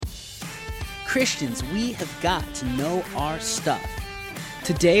Christians, we have got to know our stuff.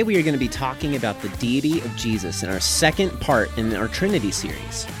 Today we are going to be talking about the deity of Jesus in our second part in our Trinity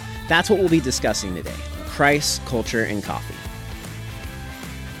series. That's what we'll be discussing today: Christ, culture, and coffee.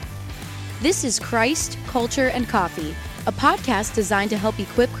 This is Christ, Culture, and Coffee, a podcast designed to help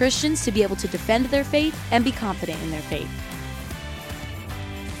equip Christians to be able to defend their faith and be confident in their faith.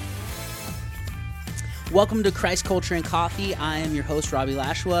 Welcome to Christ, Culture, and Coffee. I am your host, Robbie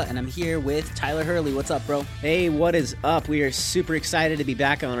Lashua, and I'm here with Tyler Hurley. What's up, bro? Hey, what is up? We are super excited to be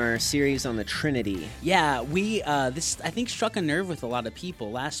back on our series on the Trinity. Yeah, this I think struck a nerve with a lot of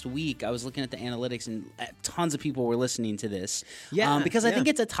people. Last week, I was looking at the analytics, and tons of people were listening to this. Because I think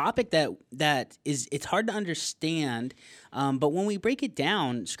it's a topic that is it's hard to understand. But when we break it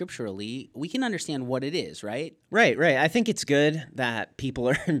down scripturally, we can understand what it is, right? Right. I think it's good that people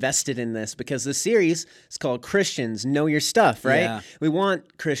are invested in this because the series is called Christians Know Your Stuff, right? Yeah. We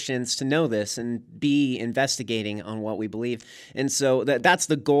want Christians to know this and be investigating on what we believe. And so that's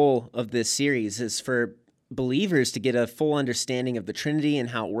the goal of this series, is for believers to get a full understanding of the Trinity and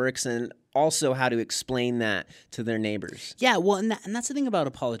how it works, and also how to explain that to their neighbors. Yeah, well, and that's the thing about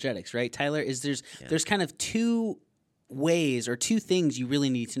apologetics, right, Tyler, is there's kind of two ways or two things you really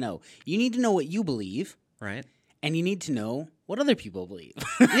need to know. You need to know what you believe, right? And you need to know what other people believe.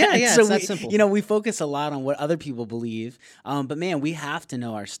 Yeah, so it's that simple. We focus a lot on what other people believe, but man, we have to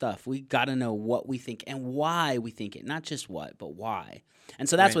know our stuff. We got to know what we think and why we think it, not just what, but why. And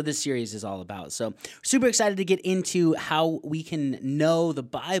so that's what this series is all about. So super excited to get into how we can know the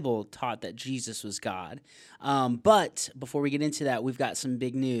Bible taught that Jesus was God. But before we get into that, we've got some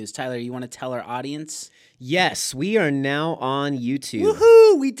big news. Tyler, you want to tell our audience? Yes, we are now on YouTube.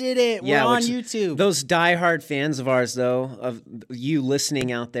 Woohoo! We did it. We're on YouTube. Those diehard fans of ours, though, of you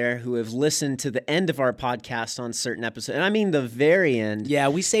listening out there who have listened to the end of our podcast on certain episodes, and I mean the very end. Yeah,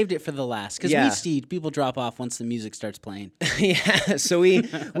 we saved it for the last because we see people drop off once the music starts playing. Yeah, so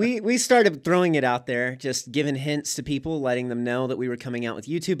we started throwing it out there, just giving hints to people, letting them know that we were coming out with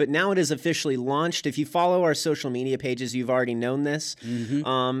YouTube. But now it is officially launched. If you follow our social media pages, you've already known this.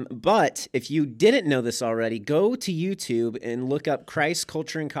 Mm-hmm. But if you didn't know this already, go to YouTube and look up Christ,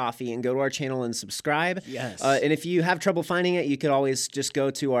 Culture, and Coffee and go to our channel and subscribe. Yes. And if you have trouble finding it, you could always just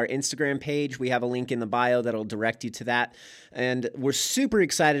go to our Instagram page. We have a link in the bio that'll direct you to that. And we're super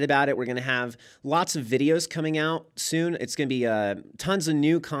excited about it. We're going to have lots of videos coming out soon. It's going to be tons of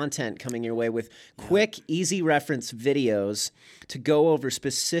new content coming your way with quick, easy reference videos to go over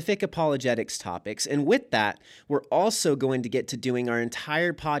specific apologetics topics. And with that, we're also going to get to doing our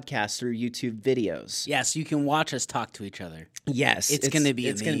entire podcast through YouTube videos. Yeah, so you can watch us talk to each other. Yes. It's going to be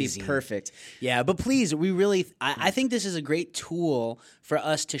amazing. It's going to be perfect. Yeah, but please, I think this is a great tool for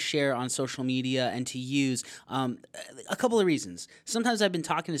us to share on social media and to use a couple of reasons. Sometimes I've been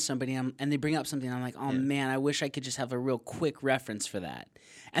talking to somebody and they bring up something and I'm like, man, I wish I could just have a real quick reference for that.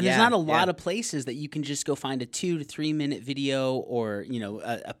 And there's not a lot of places that you can just go find a 2 to 3 minute video or,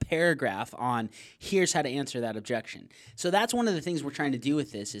 a paragraph on here's how to answer that objection. So that's one of the things we're trying to do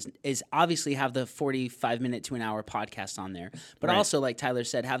with this is obviously have the 45-minute to an hour podcast on there, but also, like Tyler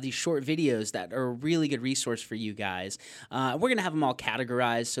said, have these short videos that are a really good resource for you guys. We're going to have them all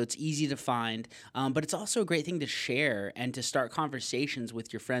categorized so it's easy to find, but it's also a great thing to share and to start conversations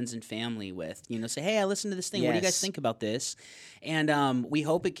with your friends and family with. Say, hey, I listened to this thing. What do you guys think about this? And we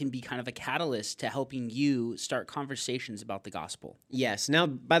hope it can be kind of a catalyst to helping you start conversations about the gospel. Yes. Now,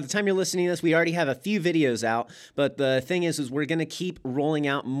 by the time you're listening to this, we already have a few videos out, but the thing is we're going to keep rolling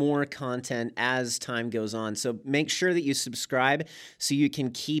out more content as time goes on. So make sure that you subscribe so you can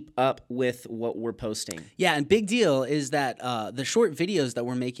keep up with what we're posting. Yeah, and big deal is that the short videos that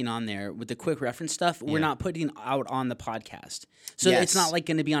we're making on there with the quick reference stuff, we're not putting out on the podcast. So it's not like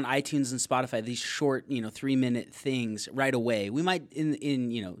going to be on iTunes and Spotify, these short, 3-minute things right away. We might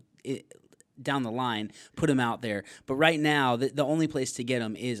down the line put them out there, but right now the only place to get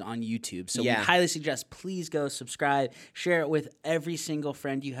them is on YouTube. So we highly suggest please go subscribe, share it with every single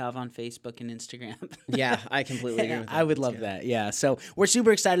friend you have on Facebook and Instagram. Yeah, I completely agree with that. I would love that. Yeah, so we're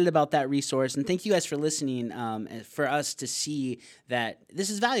super excited about that resource, and thank you guys for listening. For us to see that this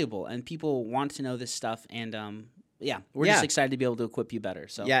is valuable and people want to know this stuff, and we're just excited to be able to equip you better.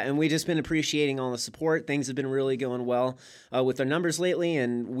 So and we've just been appreciating all the support. Things have been really going well with our numbers lately,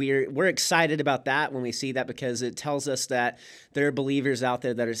 and we're excited about that when we see that, because it tells us that there are believers out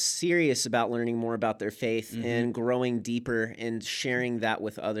there that are serious about learning more about their faith and growing deeper and sharing that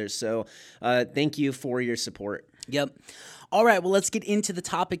with others. So thank you for your support. Yep. All right, well, let's get into the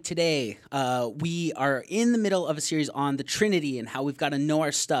topic today. We are in the middle of a series on the Trinity and how we've got to know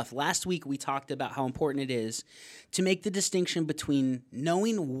our stuff. Last week, we talked about how important it is to make the distinction between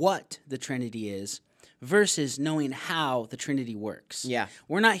knowing what the Trinity is versus knowing how the Trinity works. Yeah.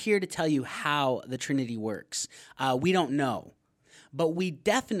 We're not here to tell you how the Trinity works. We don't know. But we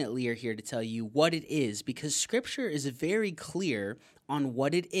definitely are here to tell you what it is, because Scripture is very clear on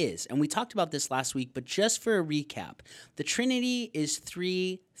what it is. And we talked about this last week, but just for a recap, the Trinity is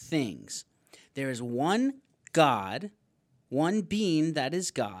three things. There is one God, one being that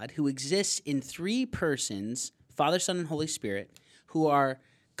is God, who exists in three persons, Father, Son, and Holy Spirit, who are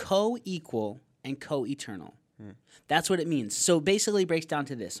co-equal and co-eternal. That's what it means. So basically it breaks down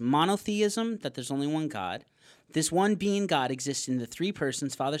to this: monotheism, that there's only one God. This one being God exists in the three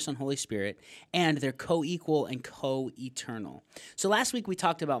persons, Father, Son, Holy Spirit, and they're co-equal and co-eternal. So last week we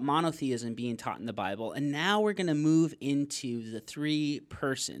talked about monotheism being taught in the Bible, and now we're going to move into the three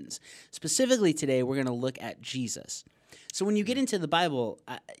persons. Specifically today, we're going to look at Jesus. So when you get into the Bible,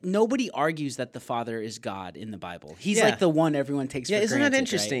 nobody argues that the Father is God in the Bible. He's like the one everyone takes for granted. Isn't that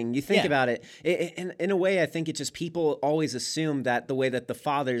interesting? Right? You think about it. In a way, I think it just people always assume that the way that the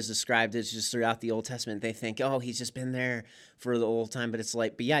Father is described is just throughout the Old Testament. They think, oh, he's just been there for the old time. But it's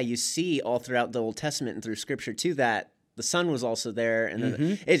like, but yeah, you see all throughout the Old Testament and through Scripture too that the Son was also there. And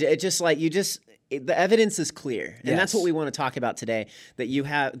then it just like the evidence is clear, and that's what we want to talk about today.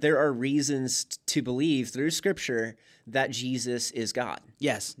 That there are reasons to believe through Scripture that Jesus is God.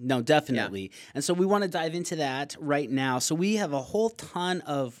 Yes, no, definitely. Yeah. And so we want to dive into that right now. So we have a whole ton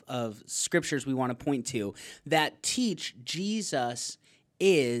of scriptures we want to point to that teach Jesus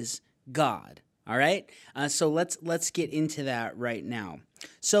is God. All right? So let's get into that right now.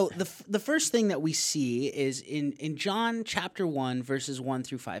 So the first thing that we see is in John chapter 1, verses 1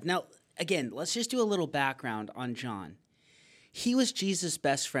 through 5. Now, again, let's just do a little background on John. He was Jesus'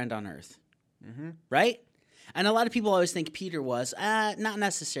 best friend on earth, right? And a lot of people always think Peter was. Not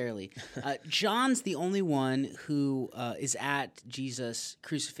necessarily. John's the only one who is at Jesus'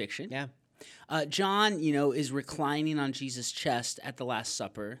 crucifixion. Yeah. John, is reclining on Jesus' chest at the Last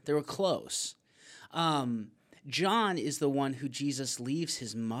Supper. They were close. John is the one who Jesus leaves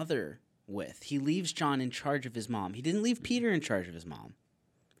his mother with. He leaves John in charge of his mom. He didn't leave Peter in charge of his mom.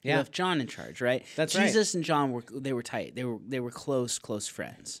 He left John in charge, right? That's right. Jesus and John were tight. They were close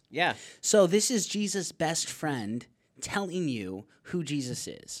friends. Yeah. So this is Jesus' best friend telling you who Jesus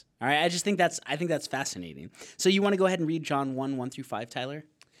is. All right. I think that's fascinating. So you want to go ahead and read John 1 through 5, Tyler?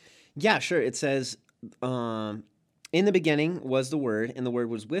 Yeah, sure. It says, in the beginning was the Word, and the Word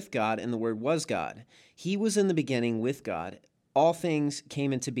was with God, and the Word was God. He was in the beginning with God. All things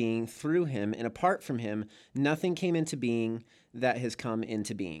came into being through him, and apart from him, nothing came into being that has come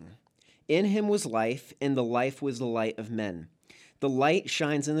into being. In him was life, and the life was the light of men. The light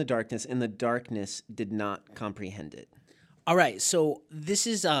shines in the darkness, and the darkness did not comprehend it. All right, so this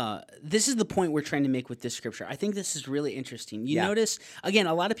is the point we're trying to make with this scripture. I think this is really interesting. You notice, again,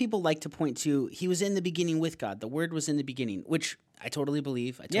 a lot of people like to point to, he was in the beginning with God. The Word was in the beginning, which I totally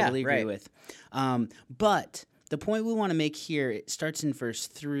believe. I totally agree with. But the point we want to make here, it starts in verse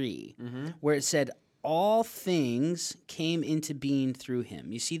 3, where it said, all things came into being through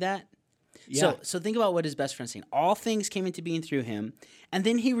him. You see that? Yeah. So think about what his best friend's saying. All things came into being through him, and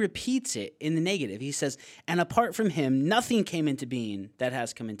then he repeats it in the negative. He says, and apart from him, nothing came into being that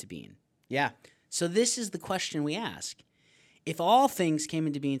has come into being. Yeah. So this is the question we ask. If all things came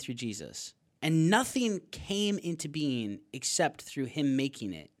into being through Jesus, and nothing came into being except through him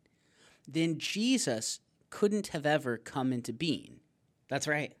making it, then Jesus couldn't have ever come into being. That's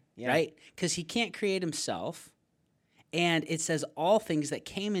right. Yeah. Right? Because he can't create himself. And it says all things that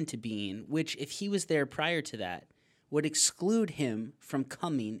came into being, which if he was there prior to that, would exclude him from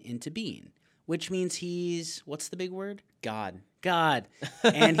coming into being, which means he's, what's the big word? God.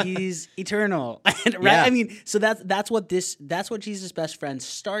 And he's eternal. Right? Yeah. I mean, so that's what Jesus' best friend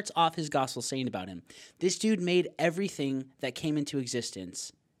starts off his gospel saying about him. This dude made everything that came into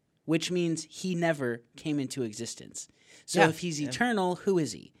existence, which means he never came into existence. So if he's eternal, who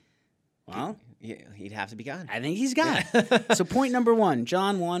is he? Well, he'd have to be God. I think he's God. So point number 1,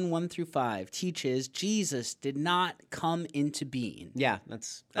 John 1 through 5 teaches Jesus did not come into being. Yeah,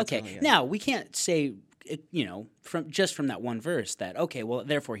 that's okay. Now, we can't say, from that one verse that, okay, well,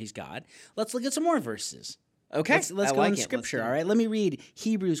 therefore he's God. Let's look at some more verses. Okay. Let's go in Scripture, all right? Let me read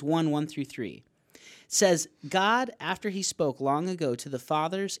Hebrews 1 through 3. It says, God, after he spoke long ago to the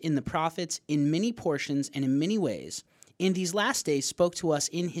fathers in the prophets in many portions and in many ways, in these last days spoke to us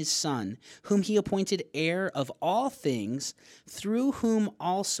in his Son, whom he appointed heir of all things, through whom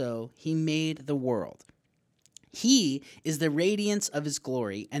also he made the world. He is the radiance of his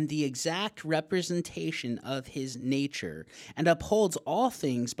glory and the exact representation of his nature, and upholds all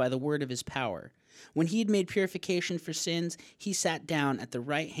things by the word of his power. When he had made purification for sins, he sat down at the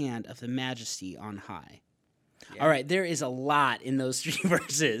right hand of the Majesty on high. Yeah. All right, there is a lot in those 3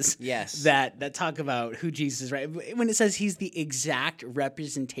 verses that talk about who Jesus is, right? When it says he's the exact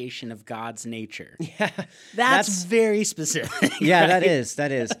representation of God's nature. Yeah. That's very specific. Yeah, right?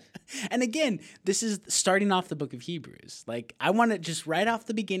 that is. And again, this is starting off the book of Hebrews. Like, I want to just right off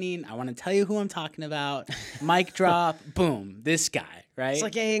the beginning, I want to tell you who I'm talking about. Mic drop, boom, this guy, right? It's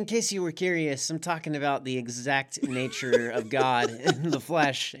like, hey, in case you were curious, I'm talking about the exact nature of God in the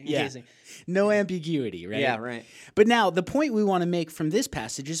flesh. No ambiguity, right? Yeah, right. But now, the point we want to make from this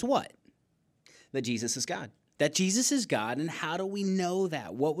passage is what? That Jesus is God. That Jesus is God, and how do we know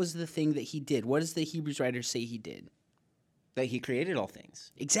that? What was the thing that he did? What does the Hebrews writer say he did? That he created all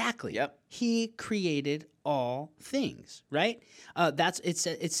things. Exactly. Yep. He created all things, right?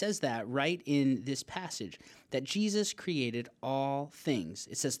 It says that right in this passage, that Jesus created all things.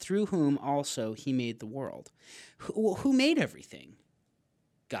 It says, through whom also he made the world. Who made everything?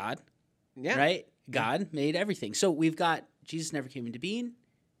 God. Yeah. Right? God made everything. So we've got Jesus never came into being.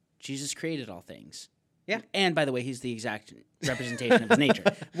 Jesus created all things. Yeah. And by the way, he's the exact representation of his nature.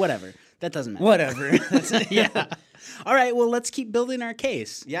 Whatever. That doesn't matter. Whatever. Yeah. All right. Well, let's keep building our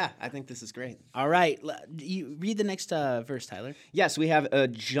case. Yeah, I think this is great. All right. You read the next verse, Tyler. Yes, we have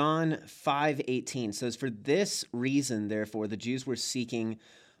John 5:18 says, "For this reason, therefore, the Jews were seeking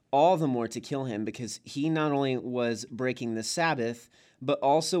all the more to kill him, because he not only was breaking the Sabbath, but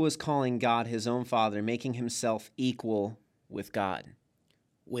also was calling God his own Father, making himself equal with God."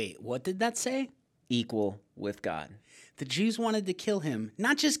 Wait, what did that say? Equal with God. The Jews wanted to kill him,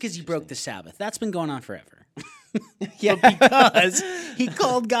 not just because he broke the Sabbath. That's been going on forever. Yeah. But because he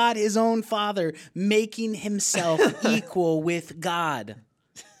called God his own Father, making himself equal with God.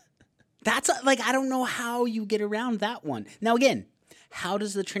 That's I don't know how you get around that one. Now, again, how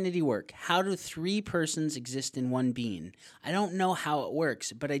does the Trinity work? How do 3 persons exist in one being? I don't know how it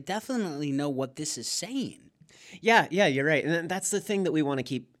works, but I definitely know what this is saying. Yeah, you're right. And that's the thing that we want to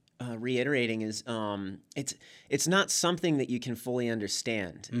keep reiterating is it's not something that you can fully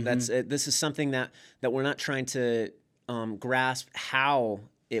understand. Mm-hmm. This is something that we're not trying to grasp how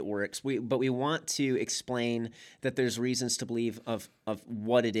it works. But we want to explain that there's reasons to believe of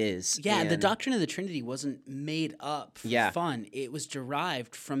what it is. Yeah, the doctrine of the Trinity wasn't made up for fun. It was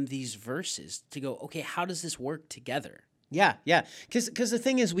derived from these verses to go, okay, how does this work together? Yeah. Because the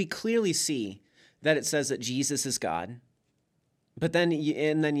thing is, we clearly see that it says that Jesus is God. But then,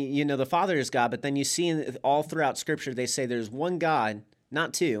 the Father is God. But then you see all throughout Scripture, they say there's one God,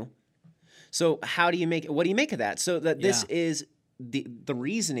 not 2. So what do you make of that? So that this is the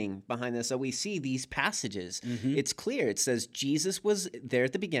reasoning behind this. So we see these passages. Mm-hmm. It's clear. It says Jesus was there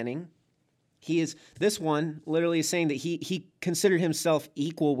at the beginning. He is, this one literally is saying that he considered himself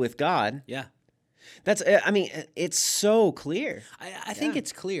equal with God. Yeah. It's so clear. I think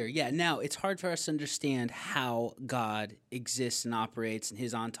it's clear. Yeah. Now, it's hard for us to understand how God exists and operates in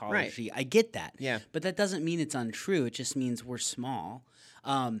his ontology. Right. I get that. Yeah. But that doesn't mean it's untrue. It just means we're small.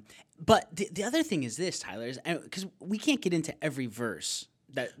 But the other thing is this, Tyler, is because we can't get into every verse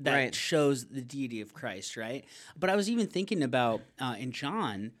that shows the deity of Christ, right? But I was even thinking about in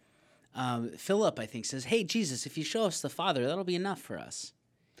John, Philip, I think, says, "Hey, Jesus, if you show us the Father, that'll be enough for us."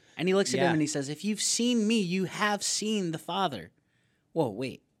 And he looks at him and he says, "If you've seen me, you have seen the Father." Whoa,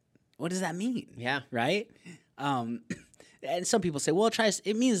 wait. What does that mean? Yeah. Right? And some people say, well,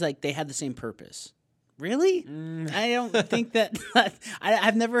 it means like they had the same purpose. Really? I don't think that.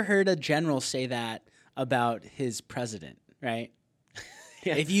 I've never heard a general say that about his president, right?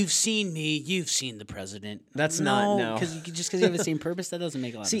 Yeah. If you've seen me, you've seen the president. That's no. Just because you have the same purpose, that doesn't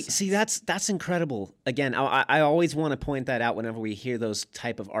make a lot of sense. See, that's incredible. Again, I always want to point that out whenever we hear those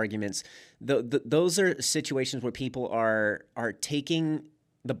type of arguments. Those are situations where people are taking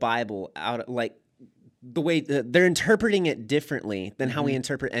the Bible out, like the way they're interpreting it differently than how we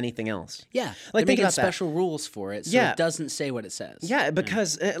interpret anything else. Yeah, like they're making special rules for it, so it doesn't say what it says. Yeah,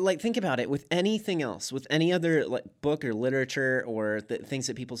 because think about it. With anything else, with any other book or literature or the things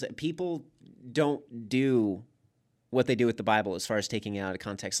that people say, people don't do what they do with the Bible as far as taking it out of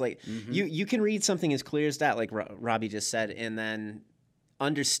context. Like you can read something as clear as that, like Robbie just said, and then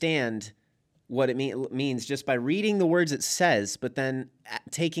understand what it means just by reading the words it says, but then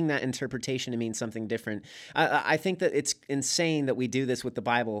taking that interpretation to mean something different. I think that it's insane that we do this with the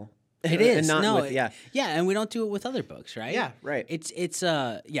Bible. It is. And we don't do it with other books, right? Yeah, right. It's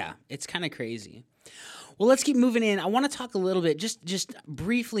kind of crazy. Well, let's keep moving in. I want to talk a little bit, just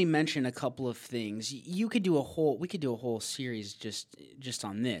briefly mention a couple of things. We could do a whole series just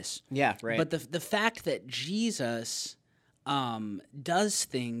on this. Yeah, right. But the fact that Jesus does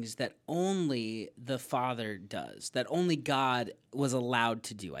things that only the Father does, that only God was allowed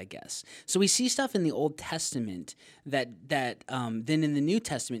to do, I guess. So we see stuff in the Old Testament that then in the New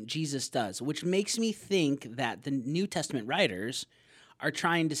Testament Jesus does, which makes me think that the New Testament writers are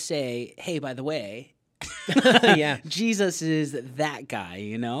trying to say, hey, by the way, Yeah. Jesus is that guy,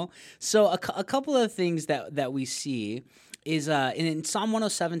 you know? So a couple of things that we see is in Psalm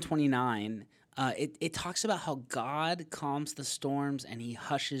 107:29, it talks about how God calms the storms and he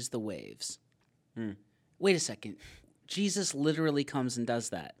hushes the waves. Wait a second. Jesus literally comes and does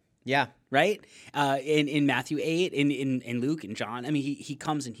that, Yeah. right? In Matthew 8, in Luke, and John. I mean, he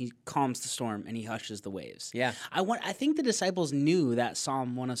comes and he calms the storm and he hushes the waves. Yeah. I think the disciples knew that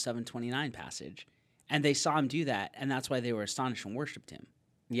Psalm 107:29 passage, and they saw him do that, and that's why they were astonished and worshipped him.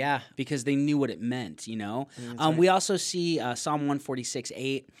 Yeah. Because they knew what it meant, you know? We also see Psalm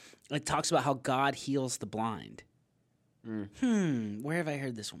 146:8. It talks about how God heals the blind. Where have I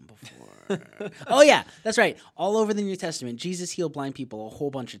heard this one before? Oh, yeah, that's right. All over the New Testament, Jesus healed blind people a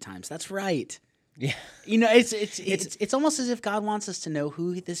whole bunch of times. That's right. Yeah. You know, it's almost as if God wants us to know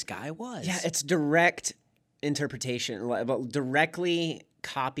who this guy was. Yeah, it's direct interpretation, directly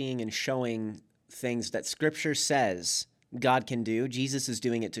copying and showing things that Scripture says God can do. Jesus is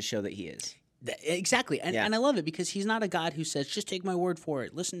doing it to show that he is. Exactly. And, Yeah. and I love it because he's not a God who says, just take my word for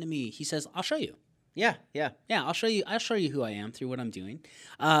it. Listen to me. He says, I'll show you. Yeah, yeah. Yeah, I'll show you who I am through what I'm doing.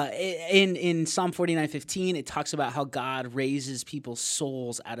 In Psalm 49:15, it talks about how God raises people's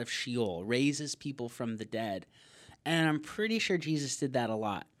souls out of Sheol, raises people from the dead. And I'm pretty sure Jesus did that a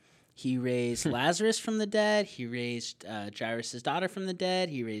lot. He raised Lazarus from the dead. He raised Jairus' daughter from the dead.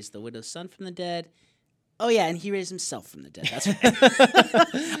 He raised the widow's son from the dead. Oh, yeah, and he raised himself from the dead. That's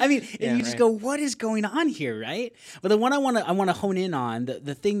right. I mean, Yeah, and you just right. go, what is going on here, right? But the one I want to hone in on,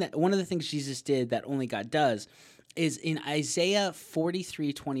 the thing that one of the things Jesus did that only God does is in Isaiah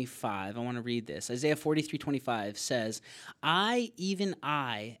 43:25. I want to read this. Isaiah 43:25 says, even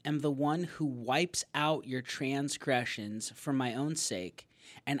I, am the one who wipes out your transgressions for my own sake,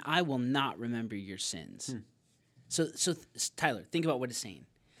 and I will not remember your sins. So Tyler, think about what it's saying.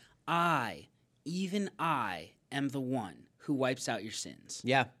 Even I am the one who wipes out your sins.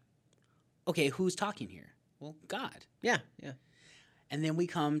 Yeah. Okay, who's talking here? Well, God. Yeah, yeah. And then we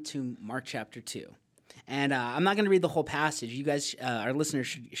come to Mark chapter 2. And I'm not going to read the whole passage. You guys, our listeners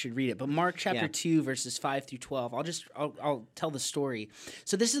should read it. But Mark chapter 2, verses 5 through 12, I'll tell the story.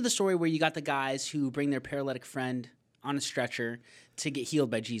 So this is the story where you got the guys who bring their paralytic friend on a stretcher to get healed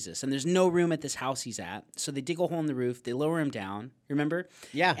by Jesus. And there's no room at this house he's at. So they dig a hole in the roof. They lower him down. Remember?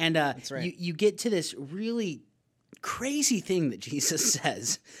 Yeah, And that's right. you get to this really crazy thing that Jesus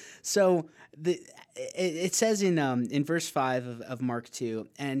says. So it says in verse 5 of Mark 2,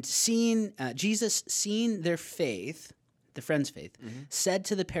 and Jesus, seeing their faith, the friend's faith, said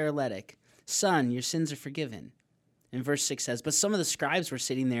to the paralytic, "Son, your sins are forgiven." And verse 6 says, but some of the scribes were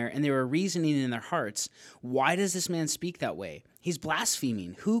sitting there, and they were reasoning in their hearts, why does this man speak that way? He's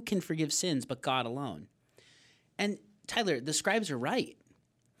blaspheming. Who can forgive sins but God alone? And Tyler, the scribes are right.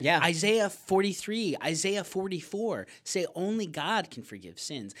 Yeah. Isaiah 43, Isaiah 44 say only God can forgive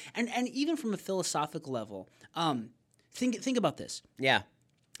sins. And even from a philosophical level, think about this. Yeah.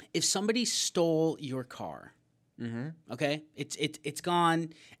 If somebody stole your car, okay, it's gone,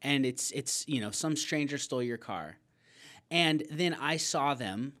 and it's some stranger stole your car, and then I saw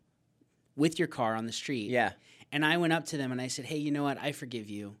them with your car on the street. Yeah. And I went up to them and I said, hey, you know what? I forgive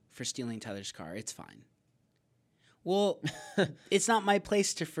you for stealing Tyler's car. It's fine. Well, it's not my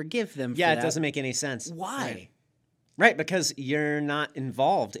place to forgive them for Yeah, that. it doesn't make any sense. Why? Right, because you're not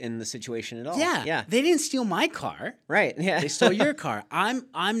involved in the situation at all. Yeah. Yeah. They didn't steal my car. Right. Yeah. They stole your car. I'm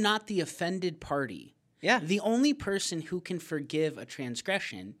not the offended party. Yeah. The only person who can forgive a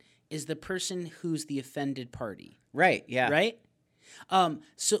transgression is the person who's the offended party. Right. Yeah. Right?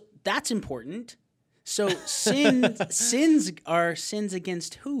 So that's important. So sins are sins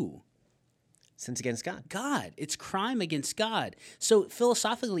against who? Sins against God. God. It's crime against God. So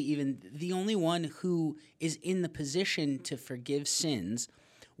philosophically, even the only one who is in the position to forgive sins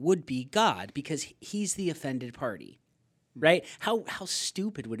would be God, because he's the offended party. Right? How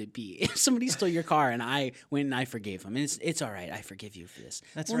stupid would it be if somebody stole your car and I went and I forgave them? And it's all right, I forgive you for this.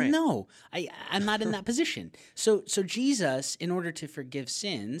 That's well, right. No, I'm not in that position. So Jesus, in order to forgive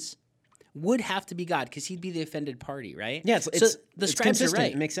sins, would have to be God, because he'd be the offended party, right? Yeah, so it's the scribes are consistent.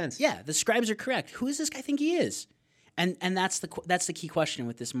 right. It makes sense. Yeah, the scribes are correct. Who does this guy think he is? And that's the key question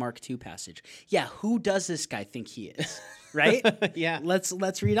with this Mark 2 passage. Yeah, who does this guy think he is? Right? Yeah.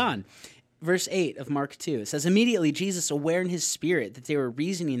 Let's read on. Verse 8 of Mark 2. It says, "Immediately Jesus, aware in his spirit that they were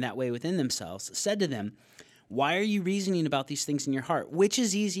reasoning that way within themselves, said to them, 'Why are you reasoning about these things in your heart? Which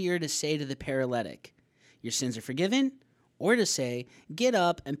is easier to say to the paralytic, your sins are forgiven, or to say, get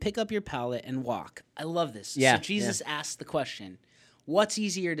up and pick up your pallet and walk?'" I love this. Yeah, So Jesus asked the question, what's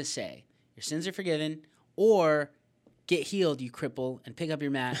easier to say? Your sins are forgiven, or get healed, you cripple, and pick up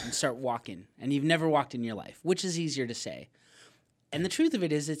your mat and start walking, and you've never walked in your life. Which is easier to say? And the truth of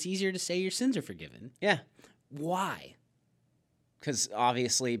it is, it's easier to say your sins are forgiven. Yeah. Why? Because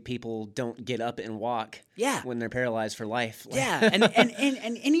obviously people don't get up and walk Yeah. when they're paralyzed for life. Yeah, and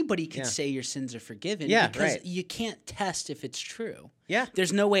anybody could Yeah. say your sins are forgiven Yeah, because right. you can't test if it's true. Yeah.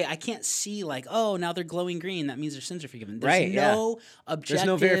 There's no way. I can't see like, oh, now they're glowing green. That means their sins are forgiven. There's Right, yeah. no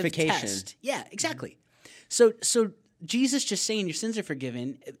objective verification. test. Yeah, exactly. So Jesus just saying your sins are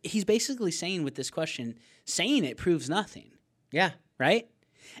forgiven, he's basically saying with this question, saying it proves nothing, Yeah. right?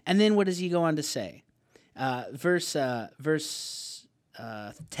 And then what does he go on to say? Verse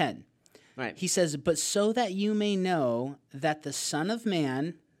 10. Right. He says, "But so that you may know that the Son of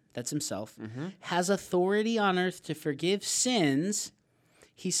Man," that's himself, "has authority on earth to forgive sins,"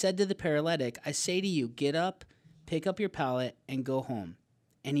 he said to the paralytic, "I say to you, get up, pick up your pallet, and go home."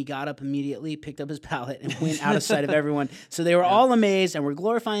 And he got up immediately, picked up his pallet, and went out of sight of everyone. So they were all amazed and were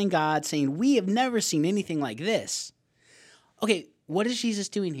glorifying God, saying, "We have never seen anything like this." Okay, what is Jesus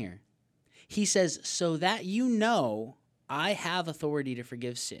doing here? He says, so that you know I have authority to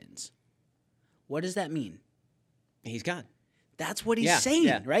forgive sins. What does that mean? He's God. That's what he's Yeah, saying,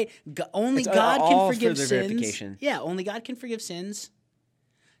 yeah. right? Only It's God all can forgive for the sins. verification. Yeah, only God can forgive sins.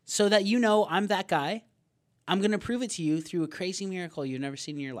 So that you know I'm that guy. I'm going to prove it to you through a crazy miracle you've never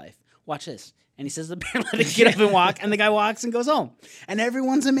seen in your life. Watch this. And he says to the paralytic, get up and walk. And the guy walks and goes home. And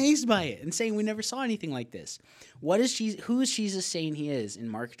everyone's amazed by it and saying, we never saw anything like this. Who is Jesus saying he is in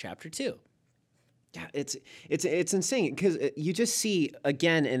Mark chapter 2? Yeah, it's insane because you just see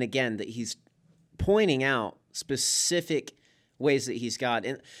again and again that he's pointing out specific ways that he's God.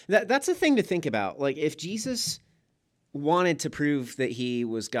 And that's a thing to think about. Like if Jesus wanted to prove that he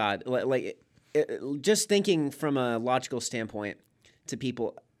was God, just thinking from a logical standpoint to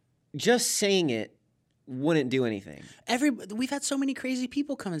people, just saying it wouldn't do anything. We've had so many crazy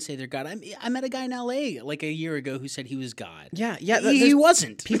people come and say they're God. I met a guy in L.A. like a year ago who said he was God. Yeah. He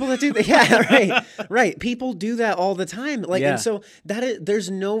wasn't. People that do that, yeah, right. People do that all the time. And so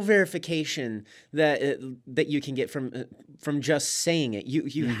there's no verification that you can get from just saying it.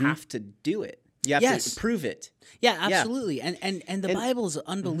 You have to do it. You have to prove it. Yeah, absolutely. Yeah. And the Bible is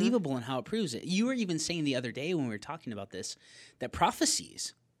unbelievable in how it proves it. You were even saying the other day when we were talking about this that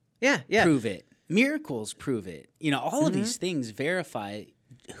prophecies prove it. Miracles prove it. All of these things verify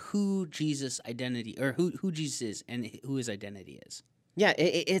who Jesus' identity or who Jesus is and who his identity is. Yeah,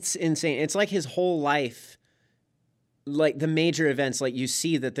 it's insane. It's like his whole life, like the major events, like you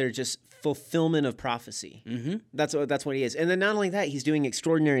see that they're just fulfillment of prophecy. Mm-hmm. That's what he is. And then not only that, he's doing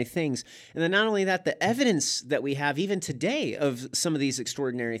extraordinary things. And then not only that, the evidence that we have even today of some of these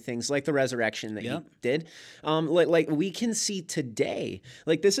extraordinary things, like the resurrection that he did, like we can see today.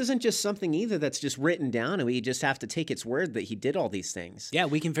 Like this isn't just something either that's just written down and we just have to take its word that he did all these things. Yeah,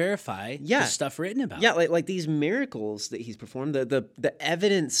 we can verify the stuff written about. Yeah, like these miracles that he's performed, the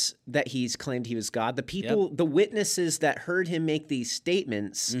evidence that he's claimed he was God, the people, the witnesses that heard him make these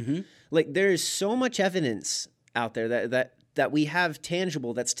statements. Mm-hmm. Like there is so much evidence out there that we have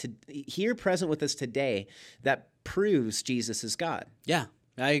tangible that's here present with us today that proves Jesus is God. Yeah,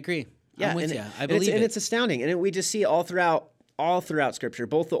 I agree. Yeah, I'm with you. I believe it. And it's astounding. And we just see it all throughout Scripture,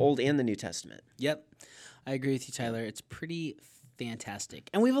 both the Old and the New Testament. Yep. I agree with you, Tyler. It's pretty fantastic.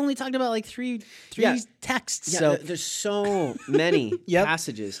 And we've only talked about like three texts. Yeah, so there's so many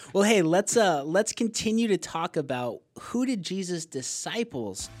passages. Well, hey, let's continue to talk about who did Jesus'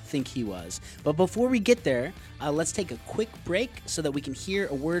 disciples think he was. But before we get there, let's take a quick break so that we can hear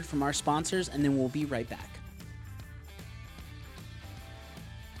a word from our sponsors, and then we'll be right back.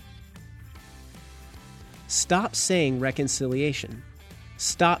 Stop saying reconciliation.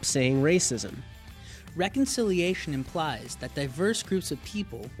 Stop saying racism. Reconciliation implies that diverse groups of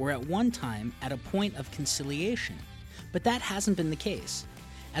people were at one time at a point of conciliation, but that hasn't been the case.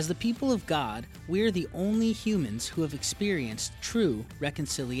 As the people of God, we are the only humans who have experienced true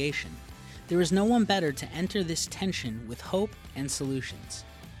reconciliation. There is no one better to enter this tension with hope and solutions.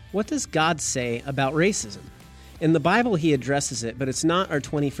 What does God say about racism? In the Bible, he addresses it, but it's not our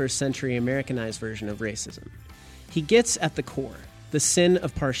 21st century Americanized version of racism. He gets at the core, the sin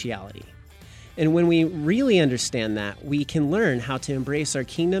of partiality. And when we really understand that, we can learn how to embrace our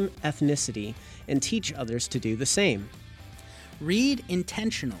kingdom ethnicity and teach others to do the same. Read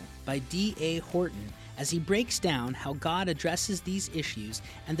Intentional by D.A. Horton as he breaks down how God addresses these issues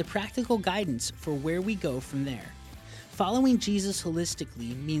and the practical guidance for where we go from there. Following Jesus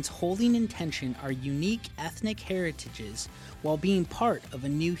holistically means holding in tension our unique ethnic heritages while being part of a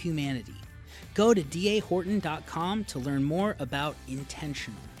new humanity. Go to dahorton.com to learn more about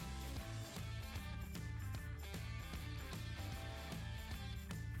Intentional.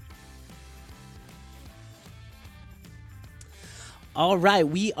 All right,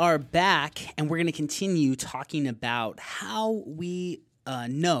 we are back, and we're going to continue talking about how we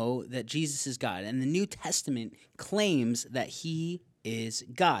know that Jesus is God. And the New Testament claims that he is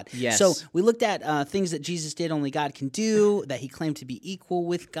God. Yes. So we looked at things that Jesus did only God can do, that he claimed to be equal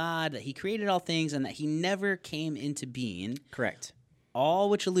with God, that he created all things, and that he never came into being. Correct. All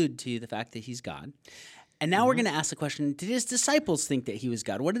which allude to the fact that he's God. And now we're going to ask the question, did his disciples think that he was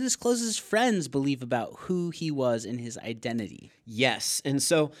God? What did his closest friends believe about who he was and his identity? Yes. And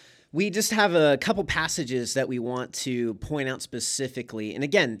so we just have a couple passages that we want to point out specifically. And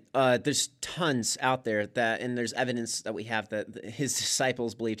again, there's tons out there and there's evidence that we have that his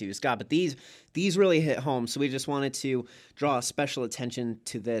disciples believed he was God. But these really hit home. So we just wanted to draw special attention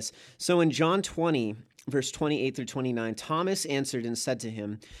to this. So in John 20, verse 28 through 29, Thomas answered and said to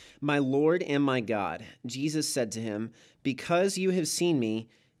him, "My Lord and my God." Jesus said to him, "Because you have seen me,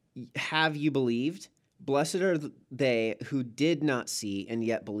 have you believed? Blessed are they who did not see and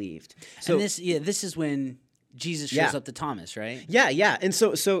yet believed." So And this is when Jesus shows up to Thomas, right? Yeah. And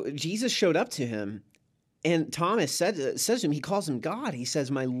so Jesus showed up to him, and Thomas says to him, he calls him God. He says,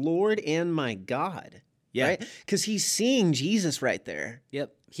 "My Lord and my God." Yeah. Right? Because he's seeing Jesus right there.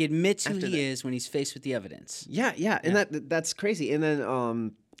 Yep. He admits who he is when he's faced with the evidence. Yeah. And that's crazy. And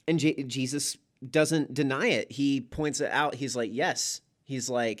then Jesus doesn't deny it. He points it out. He's like, yes. He's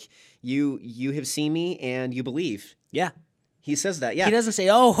like, you have seen me and you believe. Yeah. He says that. Yeah. He doesn't say,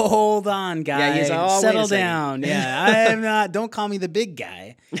 "Oh, hold on, guy. Yeah, he's like, "Oh, wait a settle second." down." Yeah, I am not. Don't call me the big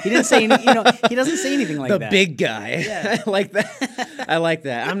guy. He didn't say, he doesn't say anything like the that. big guy. Yeah. I like that. I like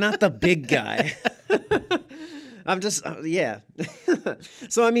that. I'm not the big guy. I'm just, yeah.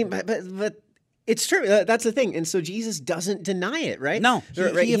 So, I mean, but it's true. That's the thing. And so Jesus doesn't deny it, right? No, he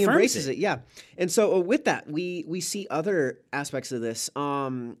affirms embraces it. Yeah. And so with that, we see other aspects of this.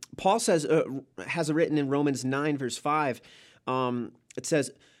 Paul says, has it written in Romans 9, verse 5, it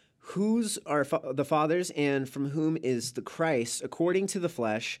says, "Whose are the fathers and from whom is the Christ, according to the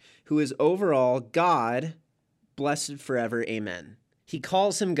flesh, who is over all God, blessed forever. Amen." He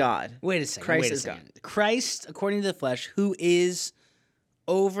calls him God. Wait a second. Christ is God. Christ, according to the flesh, who is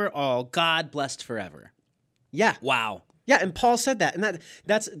over all, God blessed forever. Yeah. Wow. Yeah, and Paul said that, and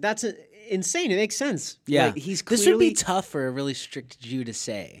that's insane. It makes sense. Yeah. Like, he's clearly, this would be tough for a really strict Jew to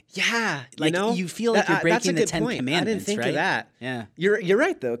say. Yeah, Like, you feel like you're breaking the Ten Commandments, I didn't think right? of that. Yeah. You're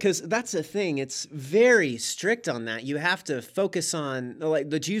right though, because that's the thing. It's very strict on that. You have to focus on, like,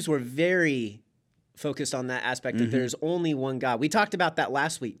 the Jews were very focused on that aspect that there's only one God. We talked about that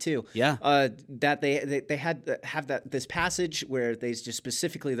last week too. Yeah. That they had to have this passage where they just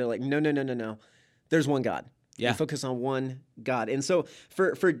specifically, they're like, no. There's one God. Yeah. We focus on one God. And so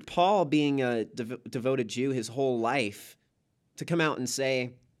for Paul being a devoted Jew his whole life, to come out and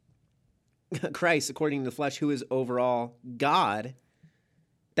say, Christ, according to the flesh, who is overall God,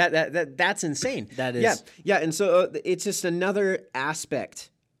 that's insane. That is. Yeah. And so it's just another aspect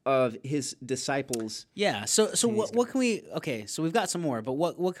of his disciples. Yeah. So what can we? Okay. So we've got some more, but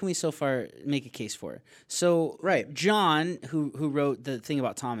what can we so far make a case for? So Right. John, who wrote the thing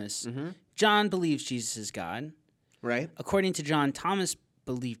about Thomas, John believes Jesus is God. Right. According to John, Thomas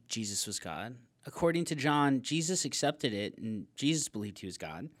believed Jesus was God. According to John, Jesus accepted it, and Jesus believed he was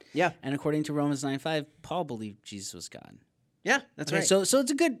God. Yeah. And according to Romans 9:5, Paul believed Jesus was God. Yeah, that's right. So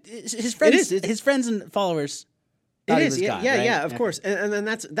it's a good. His friends, is. his friends and followers. It thought he is, was God, yeah, right? of course, and then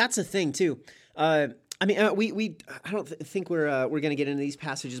that's a thing too. I mean, I don't think we're going to get into these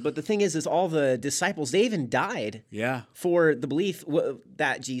passages, but the thing is all the disciples, they even died Yeah. for the belief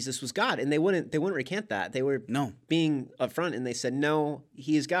that Jesus was God, and they wouldn't recant that. They were being upfront, and they said, no,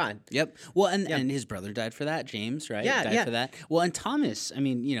 he is God. Yep. Well, and his brother died for that, James, right? Yeah, died for that. Well, and Thomas, I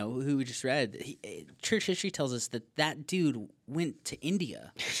mean, who we just read, church history tells us that dude went to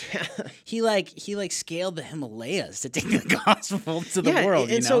India. He scaled the Himalayas to take the gospel to the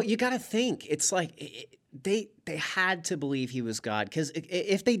world. And so you got to think, it's like they had to believe he was God, because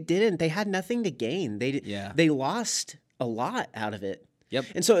if they didn't, they had nothing to gain. They lost a lot out of it. Yep.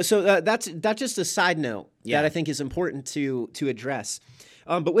 And so that's just a side note that I think is important to address.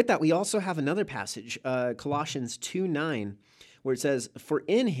 But with that, we also have another passage, Colossians 2:9, where it says, "For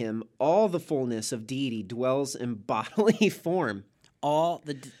in him all the fullness of deity dwells in bodily form." All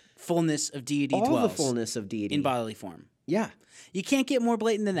the fullness of deity All dwells the fullness of deity. in bodily form. Yeah. You can't get more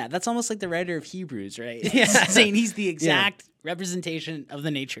blatant than that. That's almost like the writer of Hebrews, right? Yeah. Saying he's the exact representation of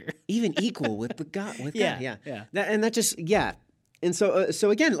the nature. Even equal with the God. With Yeah, God. yeah. That just, yeah. And so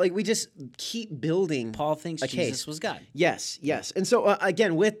again, like we just keep building. Paul thinks a Jesus case. was God. Yes. And so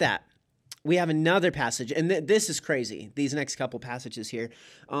again, with that, we have another passage, and this is crazy. These next couple passages here,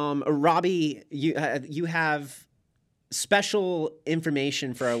 Robbie, you have special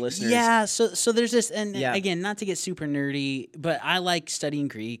information for our listeners. Yeah, so there's this, and Yeah. again, not to get super nerdy, but I like studying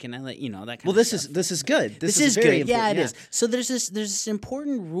Greek, and I like that kind of Well, this stuff. is good. This is very good. Yeah, it important. is. So there's this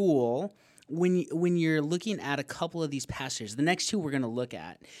important rule when you're looking at a couple of these passages. The next two we're going to look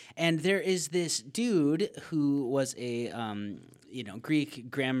at, and there is this dude who was a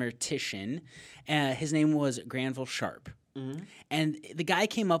Greek grammatician. His name was Granville Sharp. And the guy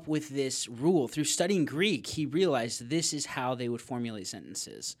came up with this rule through studying Greek. He realized this is how they would formulate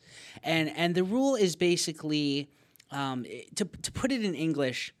sentences, and the rule is basically to put it in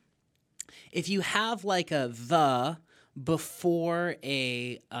English. If you have like a the before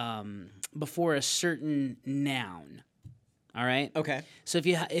a certain noun, all right. Okay. So if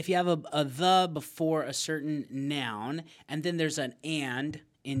you have a the before a certain noun, and then there's an and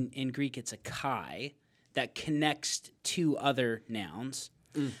in Greek, it's a kai that connects two other nouns.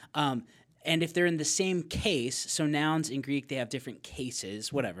 And if they're in the same case, so nouns in Greek, they have different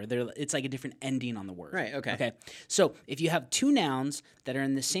cases, whatever. It's like a different ending on the word. Right, okay. Okay. So if you have two nouns that are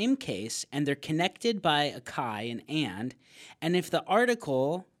in the same case and they're connected by a kai, and if the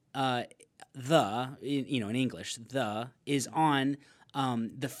article, in English, the is on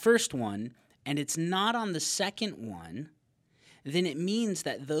the first one and it's not on the second one, then it means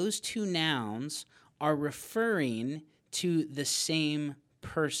that those two nouns are referring to the same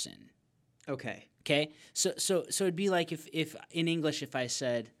person. Okay. Okay? So it'd be like if in English, if I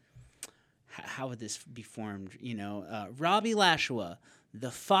said, how would this be formed? Robbie Lashua,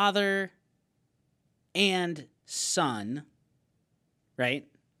 the father and son, right?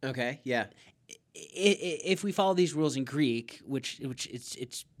 Okay. Yeah. If we follow these rules in Greek, which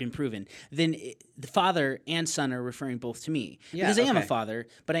it's been proven, then the father and son are referring both to me. Yeah, because I am a okay. father,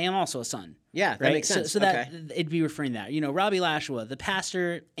 but I am also a son. Yeah, that right? makes sense. So that Okay. it'd be referring that. Robbie Lashua, the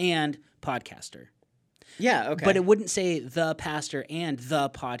pastor and podcaster. Yeah. Okay. But it wouldn't say the pastor and the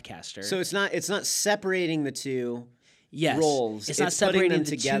podcaster. So it's not separating the two. Yes. roles. It's not It's putting separating them the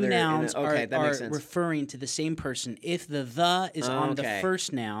together two in a- nouns okay, that are makes sense. referring to the same person. If the is on the Okay.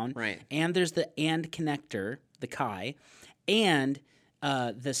 first noun, Right. and there's the and connector, the kai, and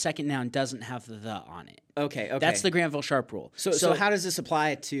the second noun doesn't have the on it. Okay. That's the Granville Sharp rule. So how does this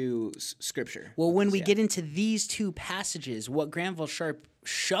apply to Scripture? Well, when we get into these two passages, what Granville Sharp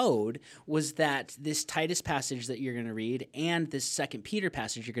showed was that this Titus passage that you're going to read and this 2 Peter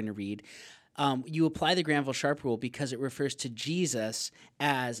passage you're going to read, you apply the Granville Sharp rule because it refers to Jesus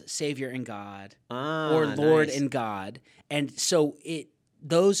as Savior and God or Lord nice. and God. And so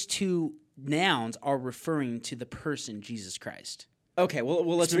those two nouns are referring to the person Jesus Christ. Okay. Well,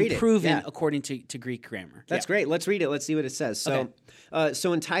 let's It's been read it. proven Yeah. according to Greek grammar. That's great. Let's read it. Let's see what it says. So,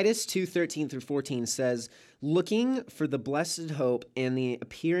 so in Titus 2:13 through 14 says, "Looking for the blessed hope and the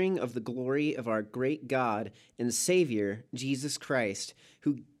appearing of the glory of our great God and Savior, Jesus Christ,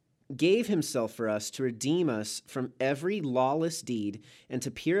 who gave himself for us to redeem us from every lawless deed and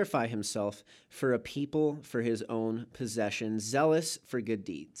to purify himself for a people for his own possession, zealous for good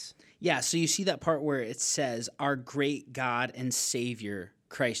deeds." Yeah, so you see that part where it says, our great God and Savior,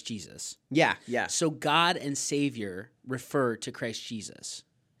 Christ Jesus. Yeah. So God and Savior refer to Christ Jesus.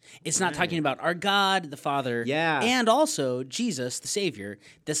 It's not talking about our God, the Father, Yeah. and also Jesus, the Savior.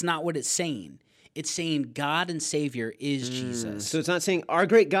 That's not what it's saying. It's saying God and Savior is Jesus. So it's not saying our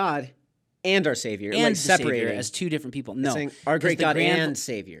great God and our Savior, and like the Savior separating. as two different people. It's No. saying our great God and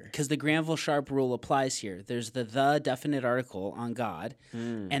Savior. Because the Granville Sharp rule applies here. There's the definite article on God,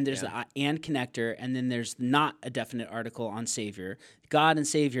 and there's the and connector, and then there's not a definite article on Savior. God and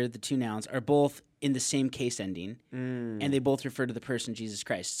Savior, the two nouns, are both in the same case ending, and they both refer to the person Jesus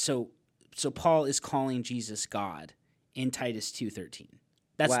Christ. So Paul is calling Jesus God in Titus 2:13.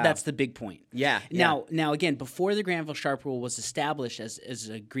 That's the big point. Yeah. Now again, before the Granville Sharp rule was established as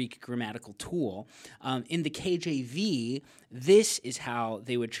a Greek grammatical tool, in the KJV, this is how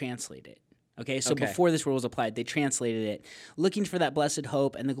they would translate it. Okay, so before this rule was applied, they translated it, looking for that blessed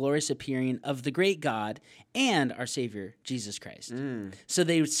hope and the glorious appearing of the great God and our Savior, Jesus Christ. So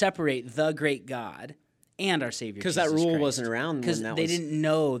they would separate the great God and our Savior Because Jesus that rule Christ. wasn't around Because when that they was... didn't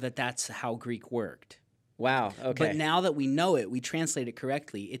know that that's how Greek worked. Wow, okay. But now that we know it, we translate it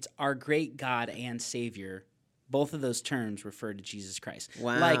correctly. It's our great God and Savior. Both of those terms refer to Jesus Christ.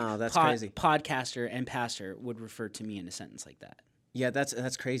 Wow, like that's crazy. Podcaster and pastor would refer to me in a sentence like that. Yeah,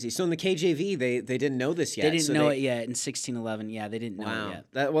 that's crazy. So in the KJV, they didn't know this yet. They didn't know it yet in 1611. Yeah, they didn't know it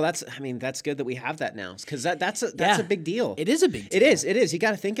yet. Well, that's good that we have that now, because that's a big deal. It is a big deal. It is. You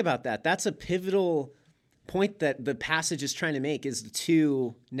got to think about that. That's a pivotal point that the passage is trying to make, is the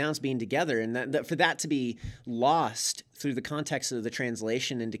two nouns being together, and that for that to be lost through the context of the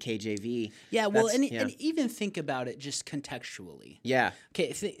translation into KJV. Yeah, well, and even think about it just contextually. Yeah.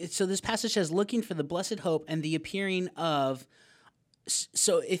 Okay, so this passage says, looking for the blessed hope and the appearing of...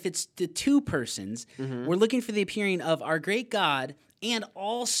 So if it's the two persons, we're looking for the appearing of our great God and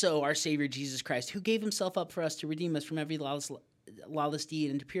also our Savior Jesus Christ, who gave himself up for us to redeem us from every lawless deed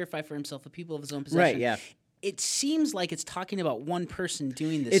and to purify for himself a people of his own possession. Right, yeah. It seems like it's talking about one person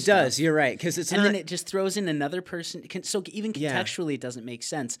doing this It does, you're right, because it's and then it just throws in another person. So even contextually, it doesn't make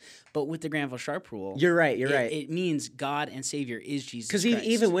sense. But with the Granville-Sharp rule, you're right. It means God and Savior is Jesus Christ. Because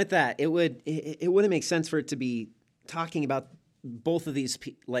even with that, it wouldn't make sense for it to be talking about both of these,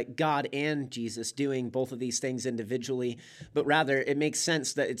 like God and Jesus, doing both of these things individually, but rather it makes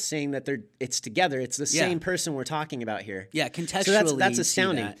sense that it's saying that it's together. It's the same person we're talking about here. Yeah, contextually, so that's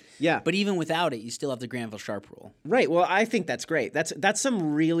astounding. That. Yeah, but even without it, you still have the Granville-Sharp rule. Right. Well, I think that's great. That's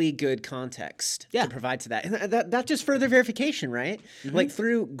some really good context to provide to that, and that just further verification, right? Like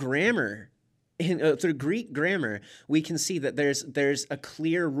through grammar. Through Greek grammar, we can see that there's a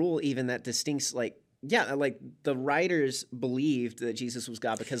clear rule even that distincts like the writers believed that Jesus was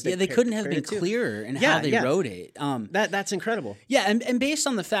God because they couldn't have been clearer in how they wrote it. That's incredible. Yeah, and based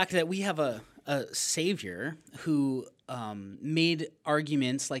on the fact that we have a Savior who made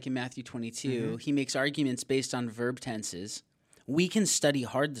arguments like in Matthew 22, he makes arguments based on verb tenses. We can study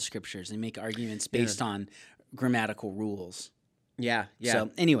hard the scriptures and make arguments based on grammatical rules. Yeah.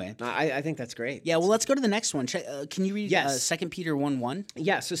 So anyway, I think that's great. Yeah. Well, let's go to the next one. Can you read 2 Peter 1:1?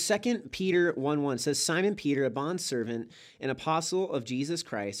 Yeah. So 2 Peter 1:1 says, Simon Peter, a bondservant and apostle of Jesus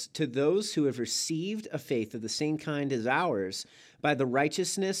Christ, to those who have received a faith of the same kind as ours, by the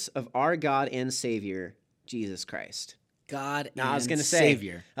righteousness of our God and Savior, Jesus Christ. I was going to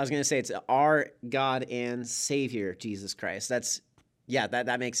say it's our God and Savior, Jesus Christ.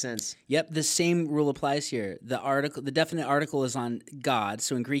 That makes sense. Yep, the same rule applies here. The definite article is on God.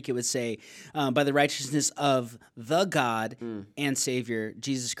 So in Greek, it would say, by the righteousness of the God and Savior,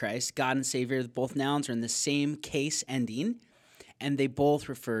 Jesus Christ. God and Savior, both nouns are in the same case ending, and they both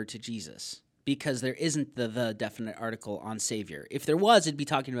refer to Jesus because there isn't the definite article on Savior. If there was, it'd be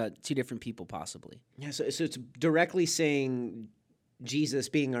talking about two different people possibly. Yeah, so it's directly saying Jesus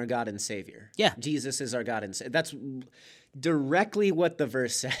being our God and Savior. Yeah. Jesus is our God and Savior. That's directly what the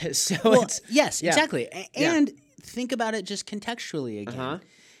verse says. So exactly. And think about it just contextually again.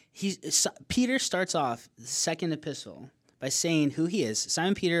 Peter starts off the second epistle by saying who he is.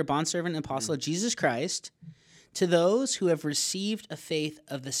 Simon Peter, a bondservant and apostle of Jesus Christ, to those who have received a faith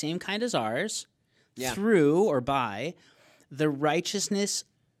of the same kind as ours, through or by the righteousness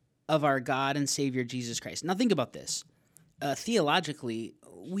of our God and Savior Jesus Christ. Now think about this. Theologically,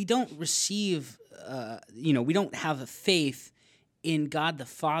 we don't receive, we don't have a faith in God the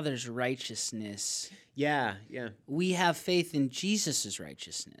Father's righteousness. Yeah. We have faith in Jesus'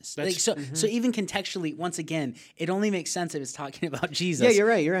 righteousness. So even contextually, once again, it only makes sense if it's talking about Jesus. Yeah,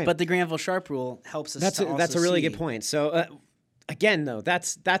 you're right. But the Granville-Sharp rule helps us That's a really good point. So again, though,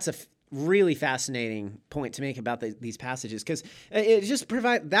 that's a really fascinating point to make about these passages, because it just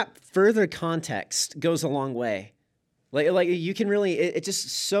provide that further context goes a long way. Like you can really, it's just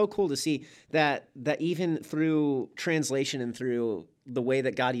so cool to see that even through translation and through the way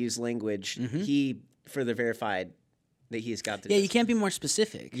that God used language, he further verified that he is God. You can't be more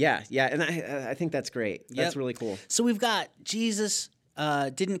specific. Yeah, and I think that's great. That's really cool. So we've got Jesus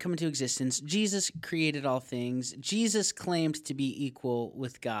didn't come into existence. Jesus created all things. Jesus claimed to be equal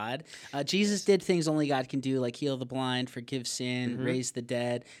with God. Jesus did things only God can do, like heal the blind, forgive sin, raise the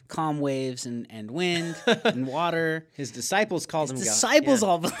dead, calm waves and wind and water. His disciples called him God. His disciples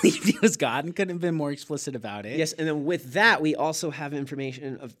all believed he was God and couldn't have been more explicit about it. Yes, and then with that, we also have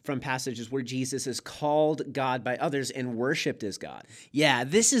information from passages where Jesus is called God by others and worshipped as God. Yeah,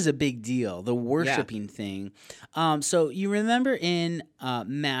 this is a big deal, the worshiping thing. So you remember in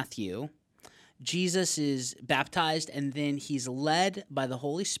Matthew, Jesus is baptized and then he's led by the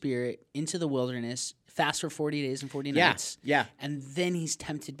Holy Spirit into the wilderness, fast for 40 days and 40 nights. Yeah. And then he's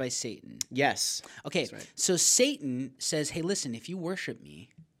tempted by Satan. Yes. Okay, That's right. So Satan says, hey, listen, if you worship me,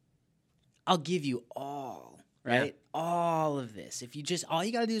 I'll give you all, right? All of this. If you just, all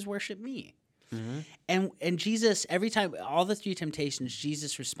you got to do is worship me. And Jesus, every time, all the three temptations,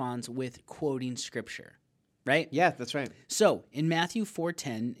 Jesus responds with quoting scripture, right? Yeah, that's right. So in Matthew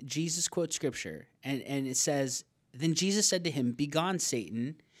 4:10, Jesus quotes scripture, and it says, "Then Jesus said to him, 'Begone,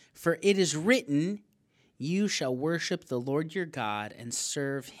 Satan, for it is written, you shall worship the Lord your God and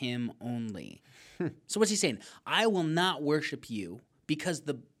serve him only.'" So what's he saying? I will not worship you because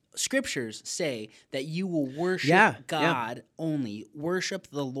the scriptures say that you will worship God only. Worship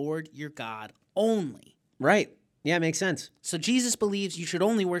the Lord your God only. Right. Yeah, it makes sense. So Jesus believes you should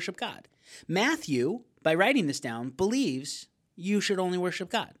only worship God. Matthew, by writing this down, believes you should only worship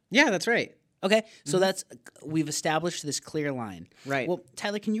God. Yeah, that's right. Okay, so we've established this clear line. Right. Well,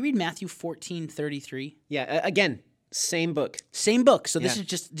 Tyler, can you read Matthew 14:33? Yeah, again, same book. Same book. So this is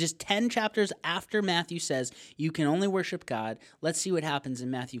just 10 chapters after Matthew says you can only worship God. Let's see what happens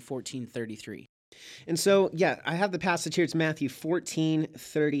in Matthew 14:33. And so, I have the passage here. It's Matthew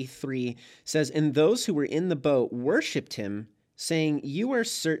 14:33 says, "And those who were in the boat worshipped him, saying, 'You are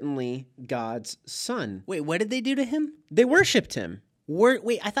certainly God's son.'" Wait, what did they do to him? They worshipped him.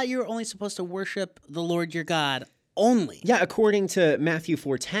 Wait, I thought you were only supposed to worship the Lord your God only. Yeah, according to Matthew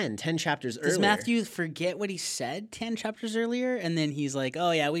 4:10, 10 chapters earlier. Does Matthew forget what he said 10 chapters earlier? And then he's like,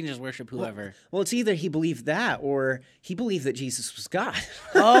 oh, yeah, we can just worship whoever. Well, it's either he believed that or he believed that Jesus was God.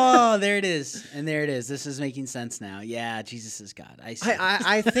 Oh, there it is. And there it is. This is making sense now. Yeah, Jesus is God. I see.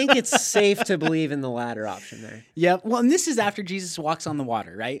 I think it's safe to believe in the latter option there. Yep. Well, and this is after Jesus walks on the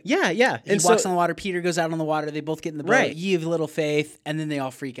water, right? Yeah. He walks on the water. Peter goes out on the water. They both get in the boat. Right. You have little faith. And then they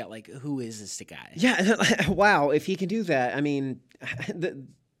all freak out like, who is this guy? Yeah. Wow. If he can do that, I mean,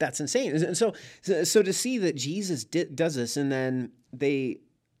 that's insane. And so to see that Jesus does this and then they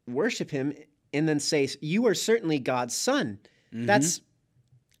worship him and then say, "You are certainly God's son." That's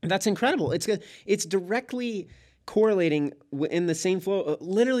incredible. It's directly correlating in the same flow,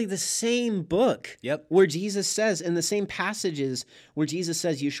 literally the same book. Yep. Where Jesus says in the same passages where Jesus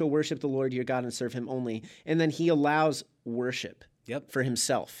says, "You shall worship the Lord your God and serve him only," and then he allows worship. Yep. For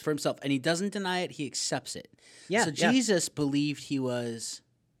himself. And he doesn't deny it. He accepts it. Yeah. So Jesus believed he was,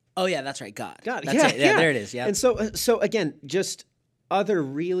 oh yeah, that's right, God. God. That's it. Yeah, there it is. Yeah. And so again, just other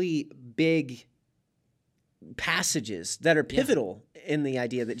really big passages that are pivotal in the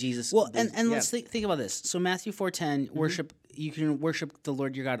idea that Jesus. Well, and let's think about this. So Matthew 4:10, worship. You can worship the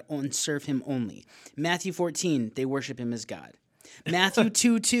Lord your God and serve him only. Matthew 14, they worship him as God. Matthew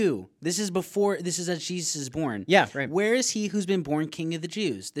 2:2. This is as Jesus is born. Yeah, right. Where is he who's been born King of the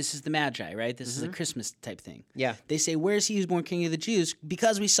Jews? This is the Magi, right? This is a Christmas type thing. Yeah. They say, where is he who's born King of the Jews?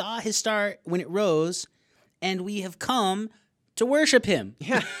 Because we saw his star when it rose, and we have come to worship him.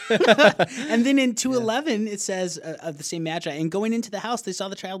 Yeah. And then in 2:11, it says of the same Magi, and going into the house, they saw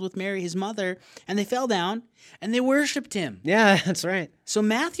the child with Mary, his mother, and they fell down and they worshiped him. Yeah, that's right. So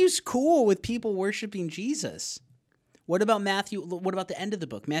Matthew's cool with people worshiping Jesus. What about Matthew? What about the end of the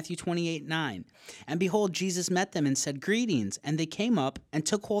book? Matthew 28:9. "And behold, Jesus met them and said, 'Greetings.' And they came up and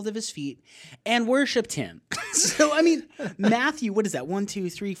took hold of his feet and worshipped him." So, I mean, Matthew, what is that? 1, 2,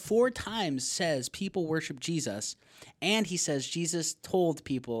 3, 4 times says people worship Jesus. And he says Jesus told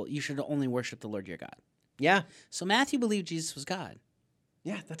people you should only worship the Lord your God. Yeah. So Matthew believed Jesus was God.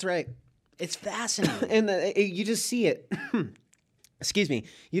 Yeah, that's right. It's fascinating. And you just see it. Excuse me.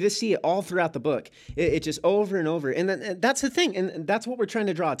 You just see it all throughout the book. It just over and over. And then, that's the thing. And that's what we're trying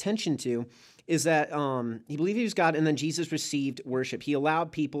to draw attention to is that he believed he was God and then Jesus received worship. He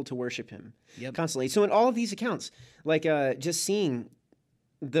allowed people to worship him constantly. So in all of these accounts, like just seeing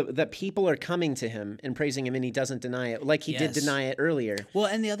that people are coming to him and praising him and he doesn't deny it like he did deny it earlier. Well,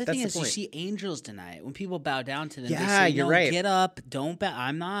 and the other thing That's is the you point. see angels deny it. When people bow down to them, Yeah, they say, you're no, right. get up, don't bow.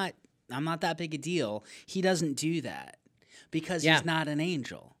 I'm not that big a deal. He doesn't do that because he's not an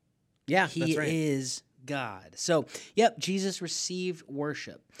angel. Yeah, He that's right. is God. So, yep, Jesus received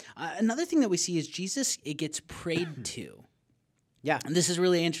worship. Another thing that we see is Jesus, it gets prayed to. Yeah. And this is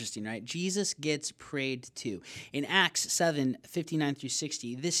really interesting, right? Jesus gets prayed to. In Acts 7:59 through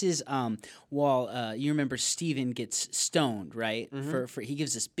 60, this is while you remember Stephen gets stoned, right? For he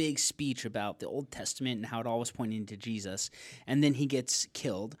gives this big speech about the Old Testament and how it all was pointing to Jesus, and then he gets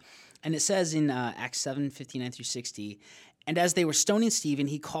killed. And it says in Acts 7:59 through 60, "And as they were stoning Stephen,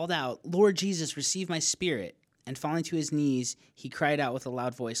 he called out, 'Lord Jesus, receive my spirit.' And falling to his knees, he cried out with a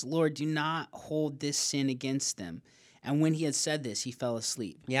loud voice, 'Lord, do not hold this sin against them.' And when he had said this, he fell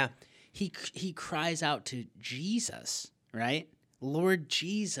asleep." Yeah. He cries out to Jesus, right? "Lord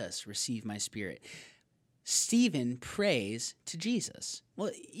Jesus, receive my spirit." Stephen prays to Jesus. Well,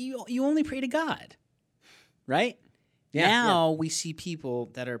 you only pray to God, right? Yeah, Now we see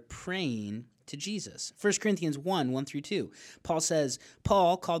people that are praying to Jesus. 1 Corinthians 1 through 2. Paul says,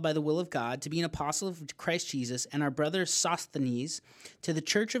 Paul, called by the will of God to be an apostle of Christ Jesus, and our brother Sosthenes, to the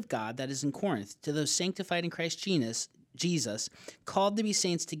church of God that is in Corinth, to those sanctified in Christ Jesus, called to be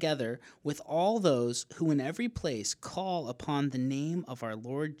saints together with all those who in every place call upon the name of our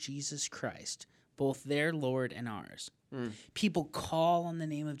Lord Jesus Christ, both their Lord and ours. People call on the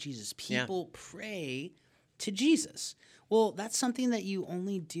name of Jesus. People pray to Jesus. Well, that's something that you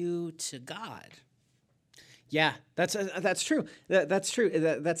only do to God. Yeah, that's true. That's true.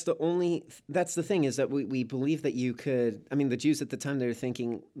 That's the thing is that we believe that you could. I mean, the Jews at the time, they were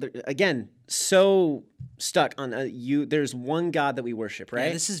thinking, again, so stuck on there's one God that we worship, right?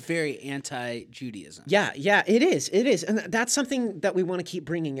 Yeah, this is very anti-Judaism. Yeah, it is, and that's something that we want to keep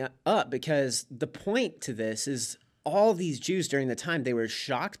bringing up because the point to this is all these Jews during the time, they were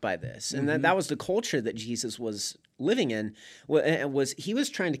shocked by this, and that was the culture that Jesus was living in. He was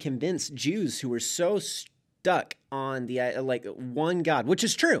trying to convince Jews who were so stuck on the one God, which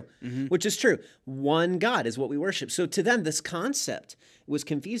is true. One God is what we worship. So to them, this concept was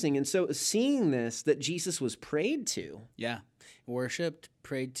confusing, and so seeing this that Jesus was prayed to, worshipped,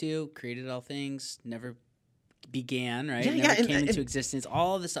 prayed to, created all things, never began, right? Yeah, never and came into existence.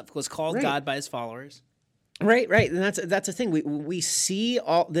 All of this stuff was called God by his followers. Right, and that's the thing. We see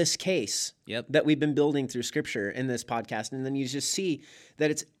all this case that we've been building through Scripture in this podcast, and then you just see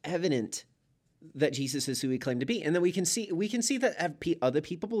that it's evident that Jesus is who he claimed to be, and then we can see that other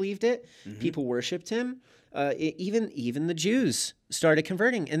people believed it, people worshipped him, even the Jews started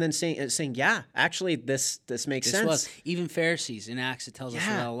converting, and then saying, yeah, actually, this makes sense. Even Pharisees in Acts, it tells us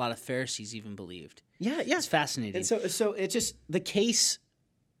that a lot of Pharisees even believed. Yeah, it's fascinating. And so it's just the case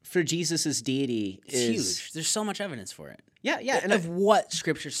for Jesus's deity is huge. There's so much evidence for it. Yeah, and of what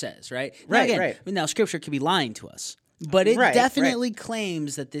Scripture says, right? Right. Now, Scripture could be lying to us, but it definitely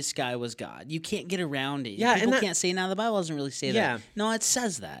claims that this guy was God. You can't get around it. Yeah, people can't say, "No, the Bible doesn't really say that." No, it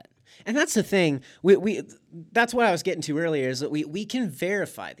says that. And that's the thing. We that's what I was getting to earlier is that we can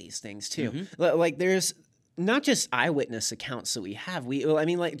verify these things too. Like there's not just eyewitness accounts that we have.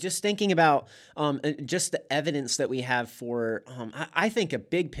 Just thinking about just the evidence that we have for, I think a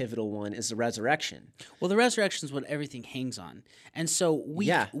big pivotal one is the resurrection. Well, the resurrection is what everything hangs on. And so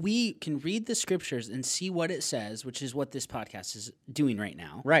we can read the Scriptures and see what it says, which is what this podcast is doing right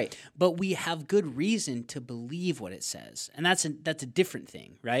now. Right. But we have good reason to believe what it says. And that's a different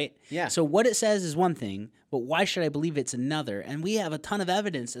thing, right? Yeah. So what it says is one thing, but why should I believe it's another? And we have a ton of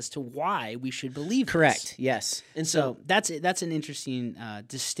evidence as to why we should believe Correct. this. Yes. And so that's an interesting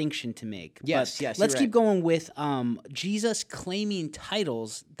distinction to make. Yes. Let's keep going with Jesus claiming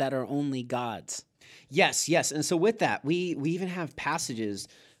titles that are only God's. Yes. And so with that, we even have passages,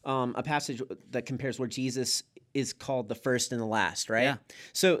 a passage that compares where Jesus is called the first and the last, right? Yeah.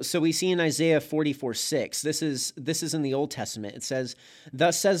 So we see in Isaiah 44:6. This is in the Old Testament. It says,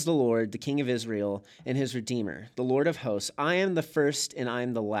 "Thus says the Lord, the King of Israel and his Redeemer, the Lord of hosts, I am the first and I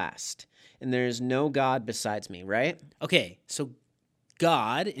am the last, and there is no God besides me," right? Okay, so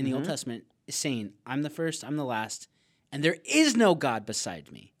God in the Old Testament is saying, "I'm the first, I'm the last, and there is no God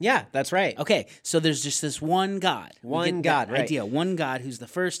beside me." Yeah, that's right. Okay, so there's just this one God. One God, right. Idea, one God who's the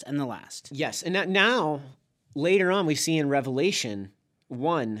first and the last. Yes, and now later on we see in Revelation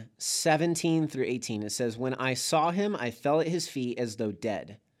 1:17 through 18, it says, "When I saw him, I fell at his feet as though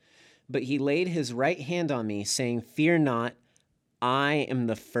dead. But he laid his right hand on me, saying, 'Fear not, I am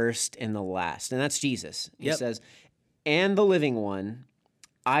the first and the last.'" And that's Jesus. He says, "And the living one,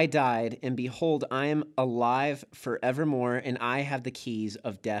 I died, and behold, I am alive forevermore, and I have the keys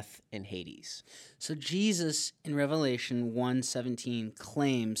of death and Hades." So Jesus in Revelation 1:17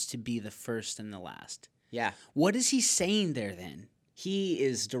 claims to be the first and the last. Yeah. What is he saying there then? He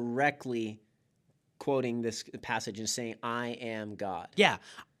is directly quoting this passage and saying, "I am God." Yeah.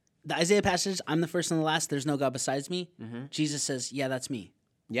 The Isaiah passage, "I'm the first and the last, there's no God besides me." Jesus says, "Yeah, that's me.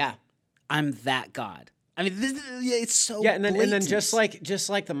 Yeah. I'm that God." I mean, it's so and then blatant. just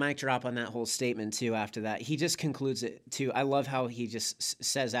like the mic drop on that whole statement too. After that, he just concludes it too. I love how he just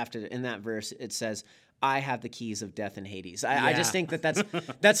says after in that verse, it says, "I have the keys of death and Hades." I just think that's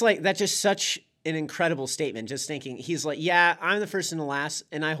just such an incredible statement. Just thinking, he's like, "Yeah, I'm the first and the last,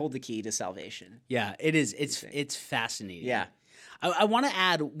 and I hold the key to salvation." Yeah, it is. It's fascinating. Yeah. I want to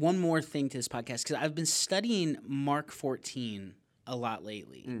add one more thing to this podcast because I've been studying Mark 14 a lot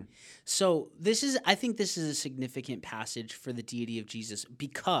lately. So I think this is a significant passage for the deity of Jesus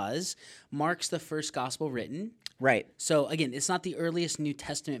because Mark's the first gospel written. Right. So again, it's not the earliest New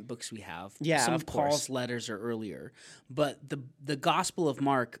Testament books we have. Yeah, some of of Paul's course. letters are earlier, but the Gospel of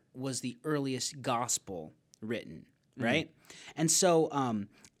Mark was the earliest gospel written. right? And so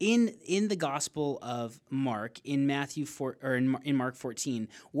in the Gospel of Mark, in in Mark 14,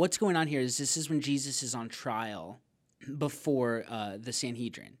 what's going on here is this is when Jesus is on trial before the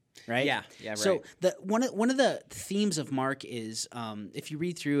Sanhedrin. Right. Yeah. Right. So one of the themes of Mark is, if you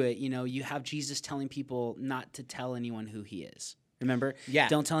read through it, you have Jesus telling people not to tell anyone who he is. Remember? Yeah.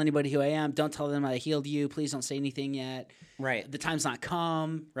 Don't tell anybody who I am. Don't tell them I healed you. Please don't say anything yet. Right. The time's not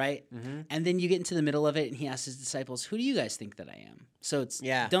come. Right. Mm-hmm. And then you get into the middle of it, and he asks his disciples, "Who do you guys think that I am?" So it's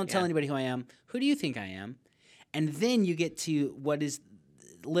don't tell anybody who I am. Who do you think I am? And then you get to what is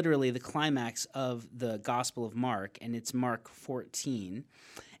literally the climax of the Gospel of Mark, and it's Mark 14.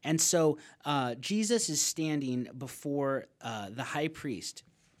 And so Jesus is standing before the high priest.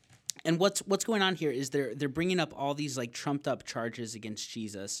 And what's going on here is they're bringing up all these like trumped up charges against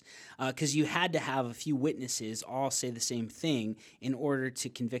Jesus because you had to have a few witnesses all say the same thing in order to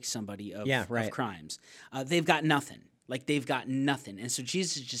convict somebody of crimes. They've got nothing. They've got nothing. And so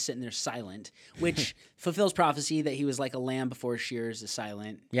Jesus is just sitting there silent, which fulfills prophecy that he was like a lamb before shears is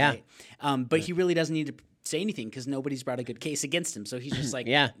silent. Yeah. Right? But he really doesn't need to say anything because nobody's brought a good case against him. So he's just like,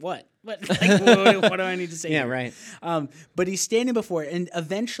 what? What do I need to say? Yeah, here? right. But he's standing before it, and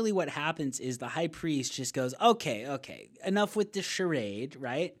eventually what happens is the high priest just goes, okay, enough with this charade,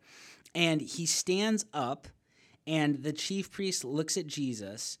 right? And he stands up, and the chief priest looks at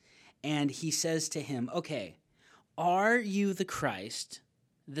Jesus, and he says to him, okay, are you the Christ,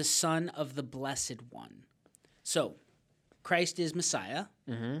 the Son of the Blessed One? So Christ is Messiah,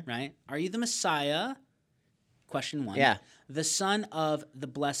 right? Are you the Messiah? Question one. Yeah. The Son of the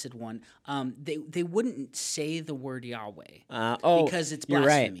Blessed One. They wouldn't say the word Yahweh because it's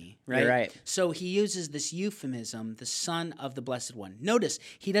blasphemy, right? You're right. So he uses this euphemism, the Son of the Blessed One. Notice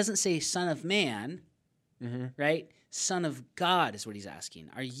he doesn't say Son of Man, right? Son of God is what he's asking.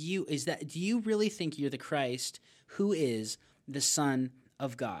 Do you really think you're the Christ who is the Son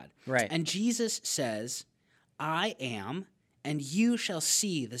of God? Right. And Jesus says, I am. And you shall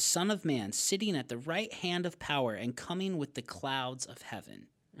see the Son of Man sitting at the right hand of power and coming with the clouds of heaven.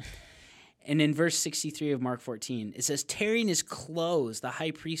 And in verse 63 of Mark 14, it says, tearing his clothes, the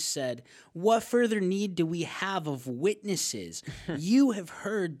high priest said, what further need do we have of witnesses? You have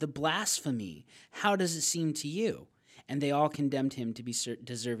heard the blasphemy. How does it seem to you? And they all condemned him to be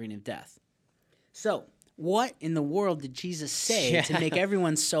deserving of death. So, what in the world did Jesus say to make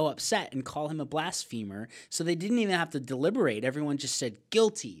everyone so upset and call him a blasphemer? So they didn't even have to deliberate. Everyone just said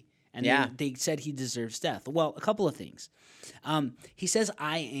guilty. And they said he deserves death. Well, a couple of things. He says,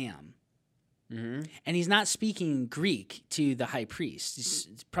 I am. Mm-hmm. And he's not speaking Greek to the high priest.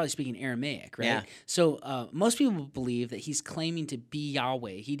 He's probably speaking Aramaic, right? Yeah. So most people believe that he's claiming to be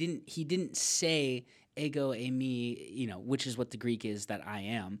Yahweh. He didn't say ego eimi, which is what the Greek is, that I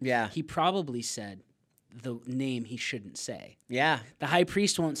am. Yeah. He probably said the name he shouldn't say. Yeah. The high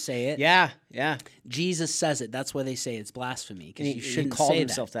priest won't say it. Yeah. Jesus says it. That's why they say it's blasphemy, because you shouldn't he called say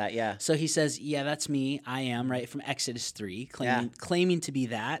himself that. Yeah. So he says, yeah, that's me. I am, right, from Exodus 3, claiming to be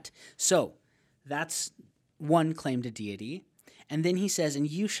that. So that's one claim to deity. And then he says, and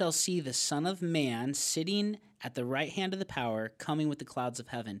you shall see the Son of Man sitting at the right hand of the power, coming with the clouds of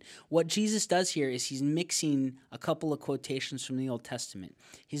heaven. What Jesus does here is he's mixing a couple of quotations from the Old Testament.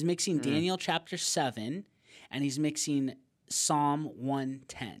 He's mixing Daniel chapter 7, and he's mixing Psalm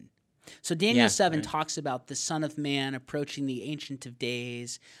 110. So Daniel 7 talks about the Son of Man approaching the Ancient of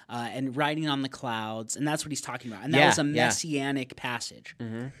Days and riding on the clouds, and that's what he's talking about. And that was a messianic passage.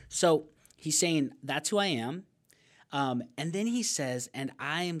 Mm-hmm. So he's saying, that's who I am. And then he says, and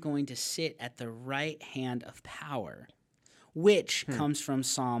I am going to sit at the right hand of power, which comes from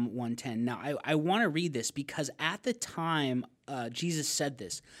Psalm 110. Now, I want to read this because at the time Jesus said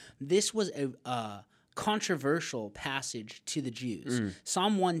this was a controversial passage to the Jews.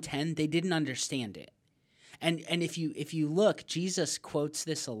 Psalm 110, they didn't understand it. And if you look, Jesus quotes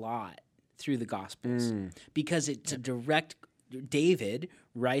this a lot through the Gospels because it's a direct, David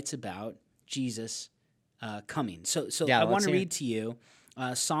writes about Jesus coming. So I want to read to you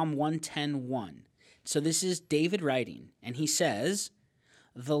Psalm 110:1. So this is David writing, and he says,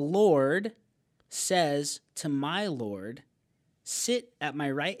 the Lord says to my Lord, sit at my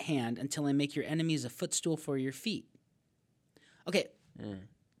right hand until I make your enemies a footstool for your feet. Okay,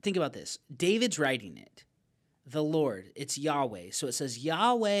 think about this. David's writing it. The Lord, it's Yahweh. So it says,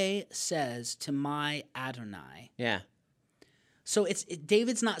 Yahweh says to my Adonai. Yeah. So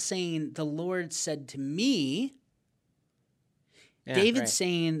David's not saying the Lord said to me. Yeah, David's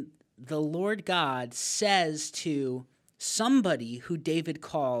saying the Lord God says to somebody who David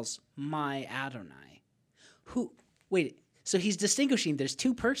calls my Adonai. So he's distinguishing. There's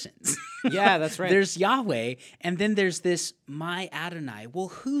two persons. Yeah, that's right. There's Yahweh, and then there's this my Adonai. Well,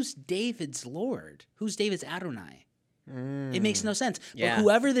 who's David's Lord? Who's David's Adonai? It makes no sense. Yeah. But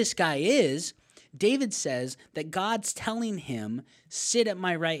whoever this guy is, David says that God's telling him, sit at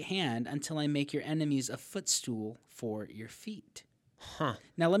my right hand until I make your enemies a footstool for your feet. Huh.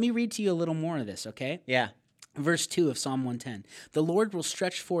 Now, let me read to you a little more of this, okay? Yeah. Verse 2 of Psalm 110. The Lord will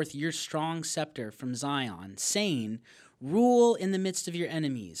stretch forth your strong scepter from Zion, saying, rule in the midst of your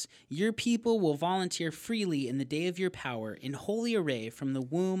enemies. Your people will volunteer freely in the day of your power, in holy array from the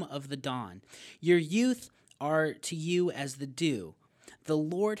womb of the dawn. Your youth are to you as the dew. The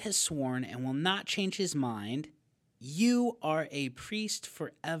Lord has sworn and will not change his mind. You are a priest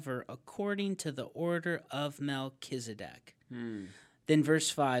forever, according to the order of Melchizedek. Then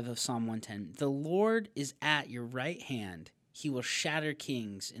verse 5 of Psalm 110. The Lord is at your right hand. He will shatter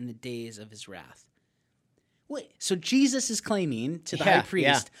kings in the days of his wrath. Wait, so Jesus is claiming to the high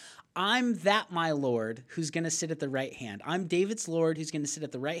priest, I'm that my Lord who's going to sit at the right hand. I'm David's Lord who's going to sit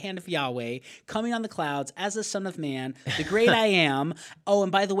at the right hand of Yahweh, coming on the clouds as the Son of Man, the great I am. Oh,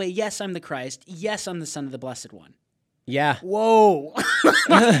 and by the way, yes, I'm the Christ. Yes, I'm the Son of the Blessed One. Yeah. Whoa.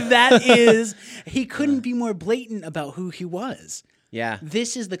 That is, he couldn't be more blatant about who he was. Yeah.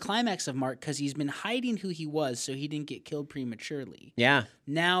 This is the climax of Mark because he's been hiding who he was so he didn't get killed prematurely. Yeah.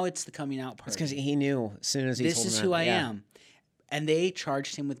 Now it's the coming out part. It's because he knew as soon as he told This is them who that. I Yeah. am. And they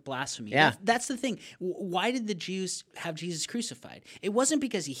charged him with blasphemy. Yeah. That's the thing. Why did the Jews have Jesus crucified? It wasn't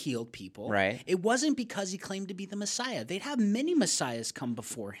because he healed people. Right. It wasn't because he claimed to be the Messiah. They'd have many Messiahs come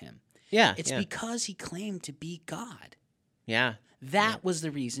before him. Yeah. It's yeah. because he claimed to be God. Yeah. That was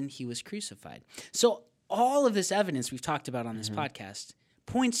the reason he was crucified. So all of this evidence we've talked about on this podcast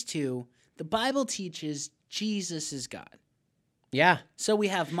points to the Bible teaches Jesus is God. Yeah. So we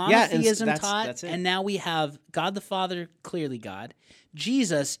have and monotheism that's taught, it. and now we have God the Father, clearly God.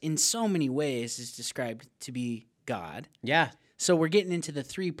 Jesus, in so many ways, is described to be God. Yeah. So we're getting into the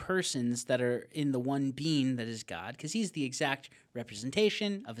three persons that are in the one being that is God, because he's the exact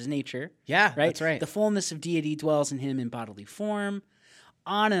representation of his nature. Yeah. Right? That's right. The fullness of deity dwells in him in bodily form.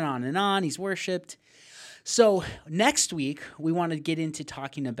 On and on and on. He's worshipped. So next week, we want to get into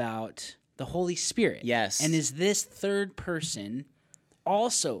talking about the Holy Spirit. Yes. And is this third person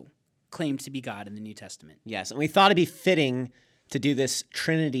also claimed to be God in the New Testament? Yes. And we thought it'd be fitting to do this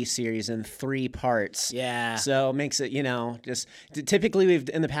Trinity series in 3 parts. Yeah. So it makes it, just typically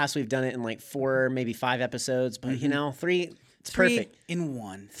in the past we've done it in like 4, maybe 5 episodes, but 3, it's perfect. In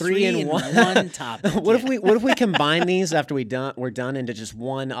one. 3 in one. One topic. What if we combine these after we're done into just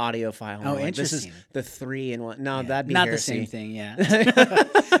one audio file? Oh, This interesting. is the 3 in one. No, that'd be not heresy. the same thing, yeah.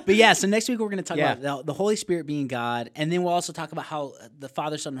 But yeah, so next week we're going to talk about the Holy Spirit being God, and then we'll also talk about how the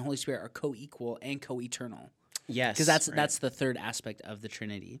Father, Son, and Holy Spirit are co-equal and co-eternal. Yes. Because that's the third aspect of the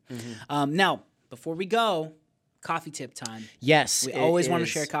Trinity. Now, before we go, coffee tip time. Yes. We it always want to is.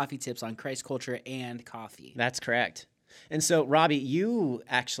 share coffee tips on Christ culture and coffee. That's correct. And so, Robbie, you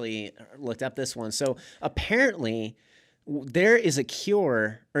actually looked up this one. So apparently, there is a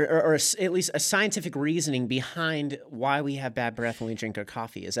cure, or at least a scientific reasoning behind why we have bad breath when we drink our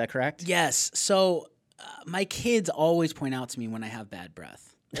coffee. Is that correct? Yes. So my kids always point out to me when I have bad breath.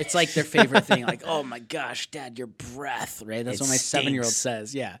 It's like their favorite thing. Like, oh my gosh, Dad, your breath, right? That's It what my 7-year-old stinks.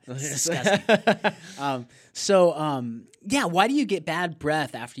 says. Yeah, it's disgusting. Yeah, why do you get bad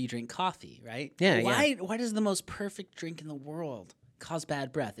breath after you drink coffee, right? Yeah, Why does the most perfect drink in the world cause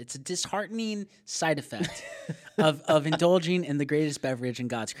bad breath? It's a disheartening side effect of indulging in the greatest beverage in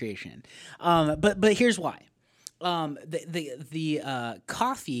God's creation. But here's why. The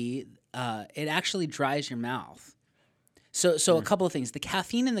coffee, it actually dries your mouth. So a couple of things. The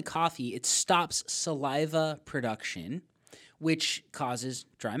caffeine in the coffee, it stops saliva production, which causes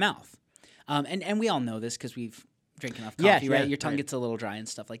dry mouth. And we all know this because we've drank enough coffee, right? Your tongue gets a little dry and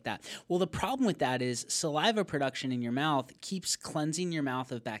stuff like that. Well, the problem with that is saliva production in your mouth keeps cleansing your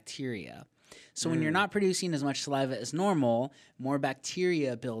mouth of bacteria. So when you're not producing as much saliva as normal, more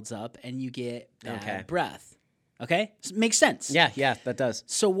bacteria builds up and you get bad breath. Okay? Makes sense. Yeah, that does.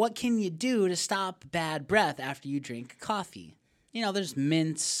 So what can you do to stop bad breath after you drink coffee? There's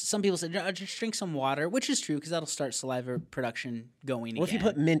mints. Some people say, just drink some water, which is true because that'll start saliva production going What if you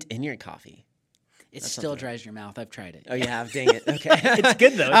again. put mint in your coffee? It still dries your mouth. I've tried it. Oh, you have? Dang it. Okay. It's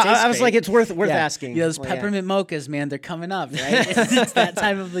good, though. It tastes I was great. like, it's worth asking. Yeah, those Well, yeah. peppermint mochas, man, they're coming up, right? It's that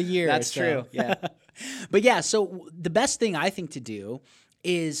time of the year. That's so. true. Yeah. But yeah, so the best thing I think to do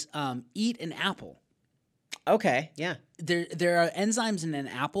is eat an apple. Okay. Yeah. there are enzymes in an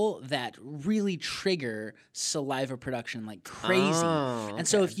apple that really trigger saliva production like crazy. Oh, And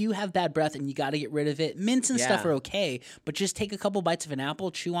so if you have bad breath and you got to get rid of it, mints and stuff Yeah. are okay, but just take a couple bites of an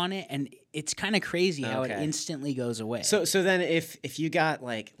apple, chew on it, and it's kind of crazy how it Okay. instantly goes away. So then if you got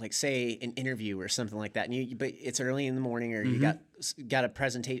like say an interview or something like that, and but it's early in the morning, or you got a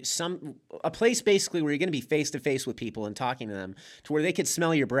presentation, a place basically where you're going to be face to face with people and talking to them, to where they could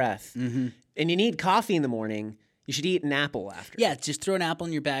smell your breath, and you need coffee in the morning, you should eat an apple after. yeah, just throw an apple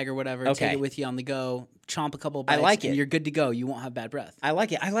in your bag or whatever, take Okay. it with you on the go, chomp a couple I bites, like and it. you're good to go. You won't have bad breath. I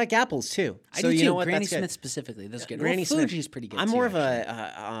like it. I like apples too. I So do you too. know what? Granny That's good. Smith specifically, that's good. Granny well, Smith. Fuji's pretty good. I'm too, more of actually.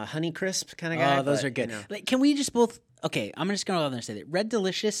 a Honey Crisp kind of guy. Oh, those but, are good. you know. Like, can we just both? Okay, I'm just gonna go out there and say that Red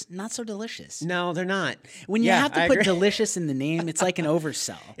Delicious, not so delicious. No, they're not. When you Yeah, have to I put agree. delicious in the name, it's like an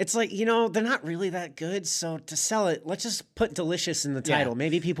oversell. It's like, they're not really that good. So to sell it, let's just put delicious in the Yeah. title.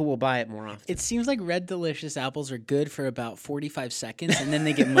 Maybe people will buy it more often. It seems like Red Delicious apples are good for about 45 seconds and then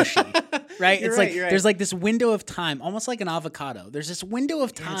they get mushy. Right? You're It's right, like you're right. there's like this window of time, almost like an avocado. There's this window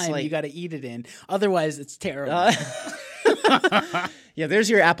of time like- you got to eat it in. Otherwise, it's terrible. Yeah, there's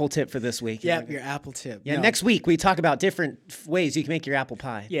your apple tip for this week. yeah, your apple tip. Yeah, No. next week we talk about different ways you can make your apple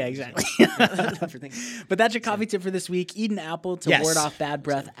pie. Yeah, exactly. For things. But that's your coffee tip for this week. Eat an apple to Yes. ward off bad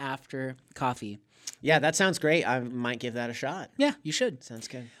breath after coffee. Yeah, that sounds great. I might give that a shot. Yeah, you should. Sounds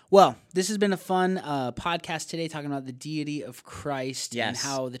good. Well, this has been a fun podcast today, talking about the deity of Christ and Yes.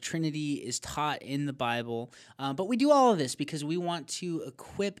 how the Trinity is taught in the Bible. But we do all of this because we want to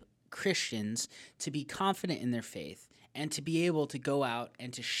equip Christians to be confident in their faith and to be able to go out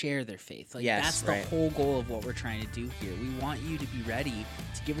and to share their faith. Like Yes, that's the right. whole goal of what we're trying to do here. We want you to be ready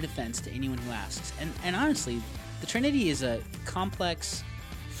to give a defense to anyone who asks. And honestly, the Trinity is a complex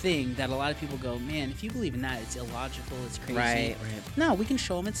thing that a lot of people go, man, if you believe in that, it's illogical, it's crazy. Right. No, we can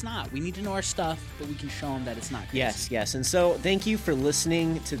show them it's not. We need to know our stuff, but we can show them that it's not crazy. Yes. And so thank you for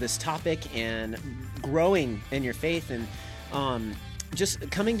listening to this topic and growing in your faith, and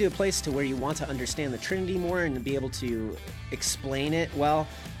just coming to a place to where you want to understand the Trinity more and to be able to explain it well.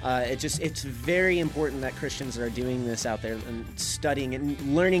 It's very important that Christians are doing this out there and studying and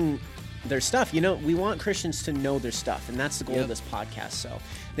learning their stuff. We want Christians to know their stuff, and that's the goal of this podcast. So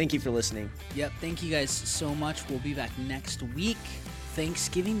thank you for listening. Yep. Thank you guys so much. We'll be back next week,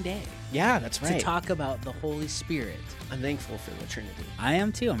 Thanksgiving Day, Yeah, that's right. to talk about the Holy Spirit. I'm thankful for the Trinity. I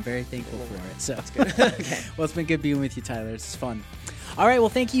am too. I'm very thankful for it. So that's good. Okay. Well, it's been good being with you, Tyler. It's fun. All right. Well,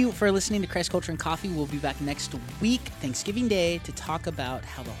 thank you for listening to Christ Culture and Coffee. We'll be back next week, Thanksgiving Day, to talk about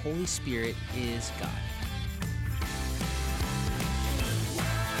how the Holy Spirit is God.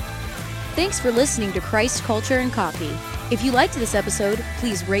 Thanks for listening to Christ Culture and Coffee. If you liked this episode,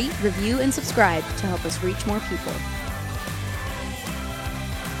 please rate, review, and subscribe to help us reach more people.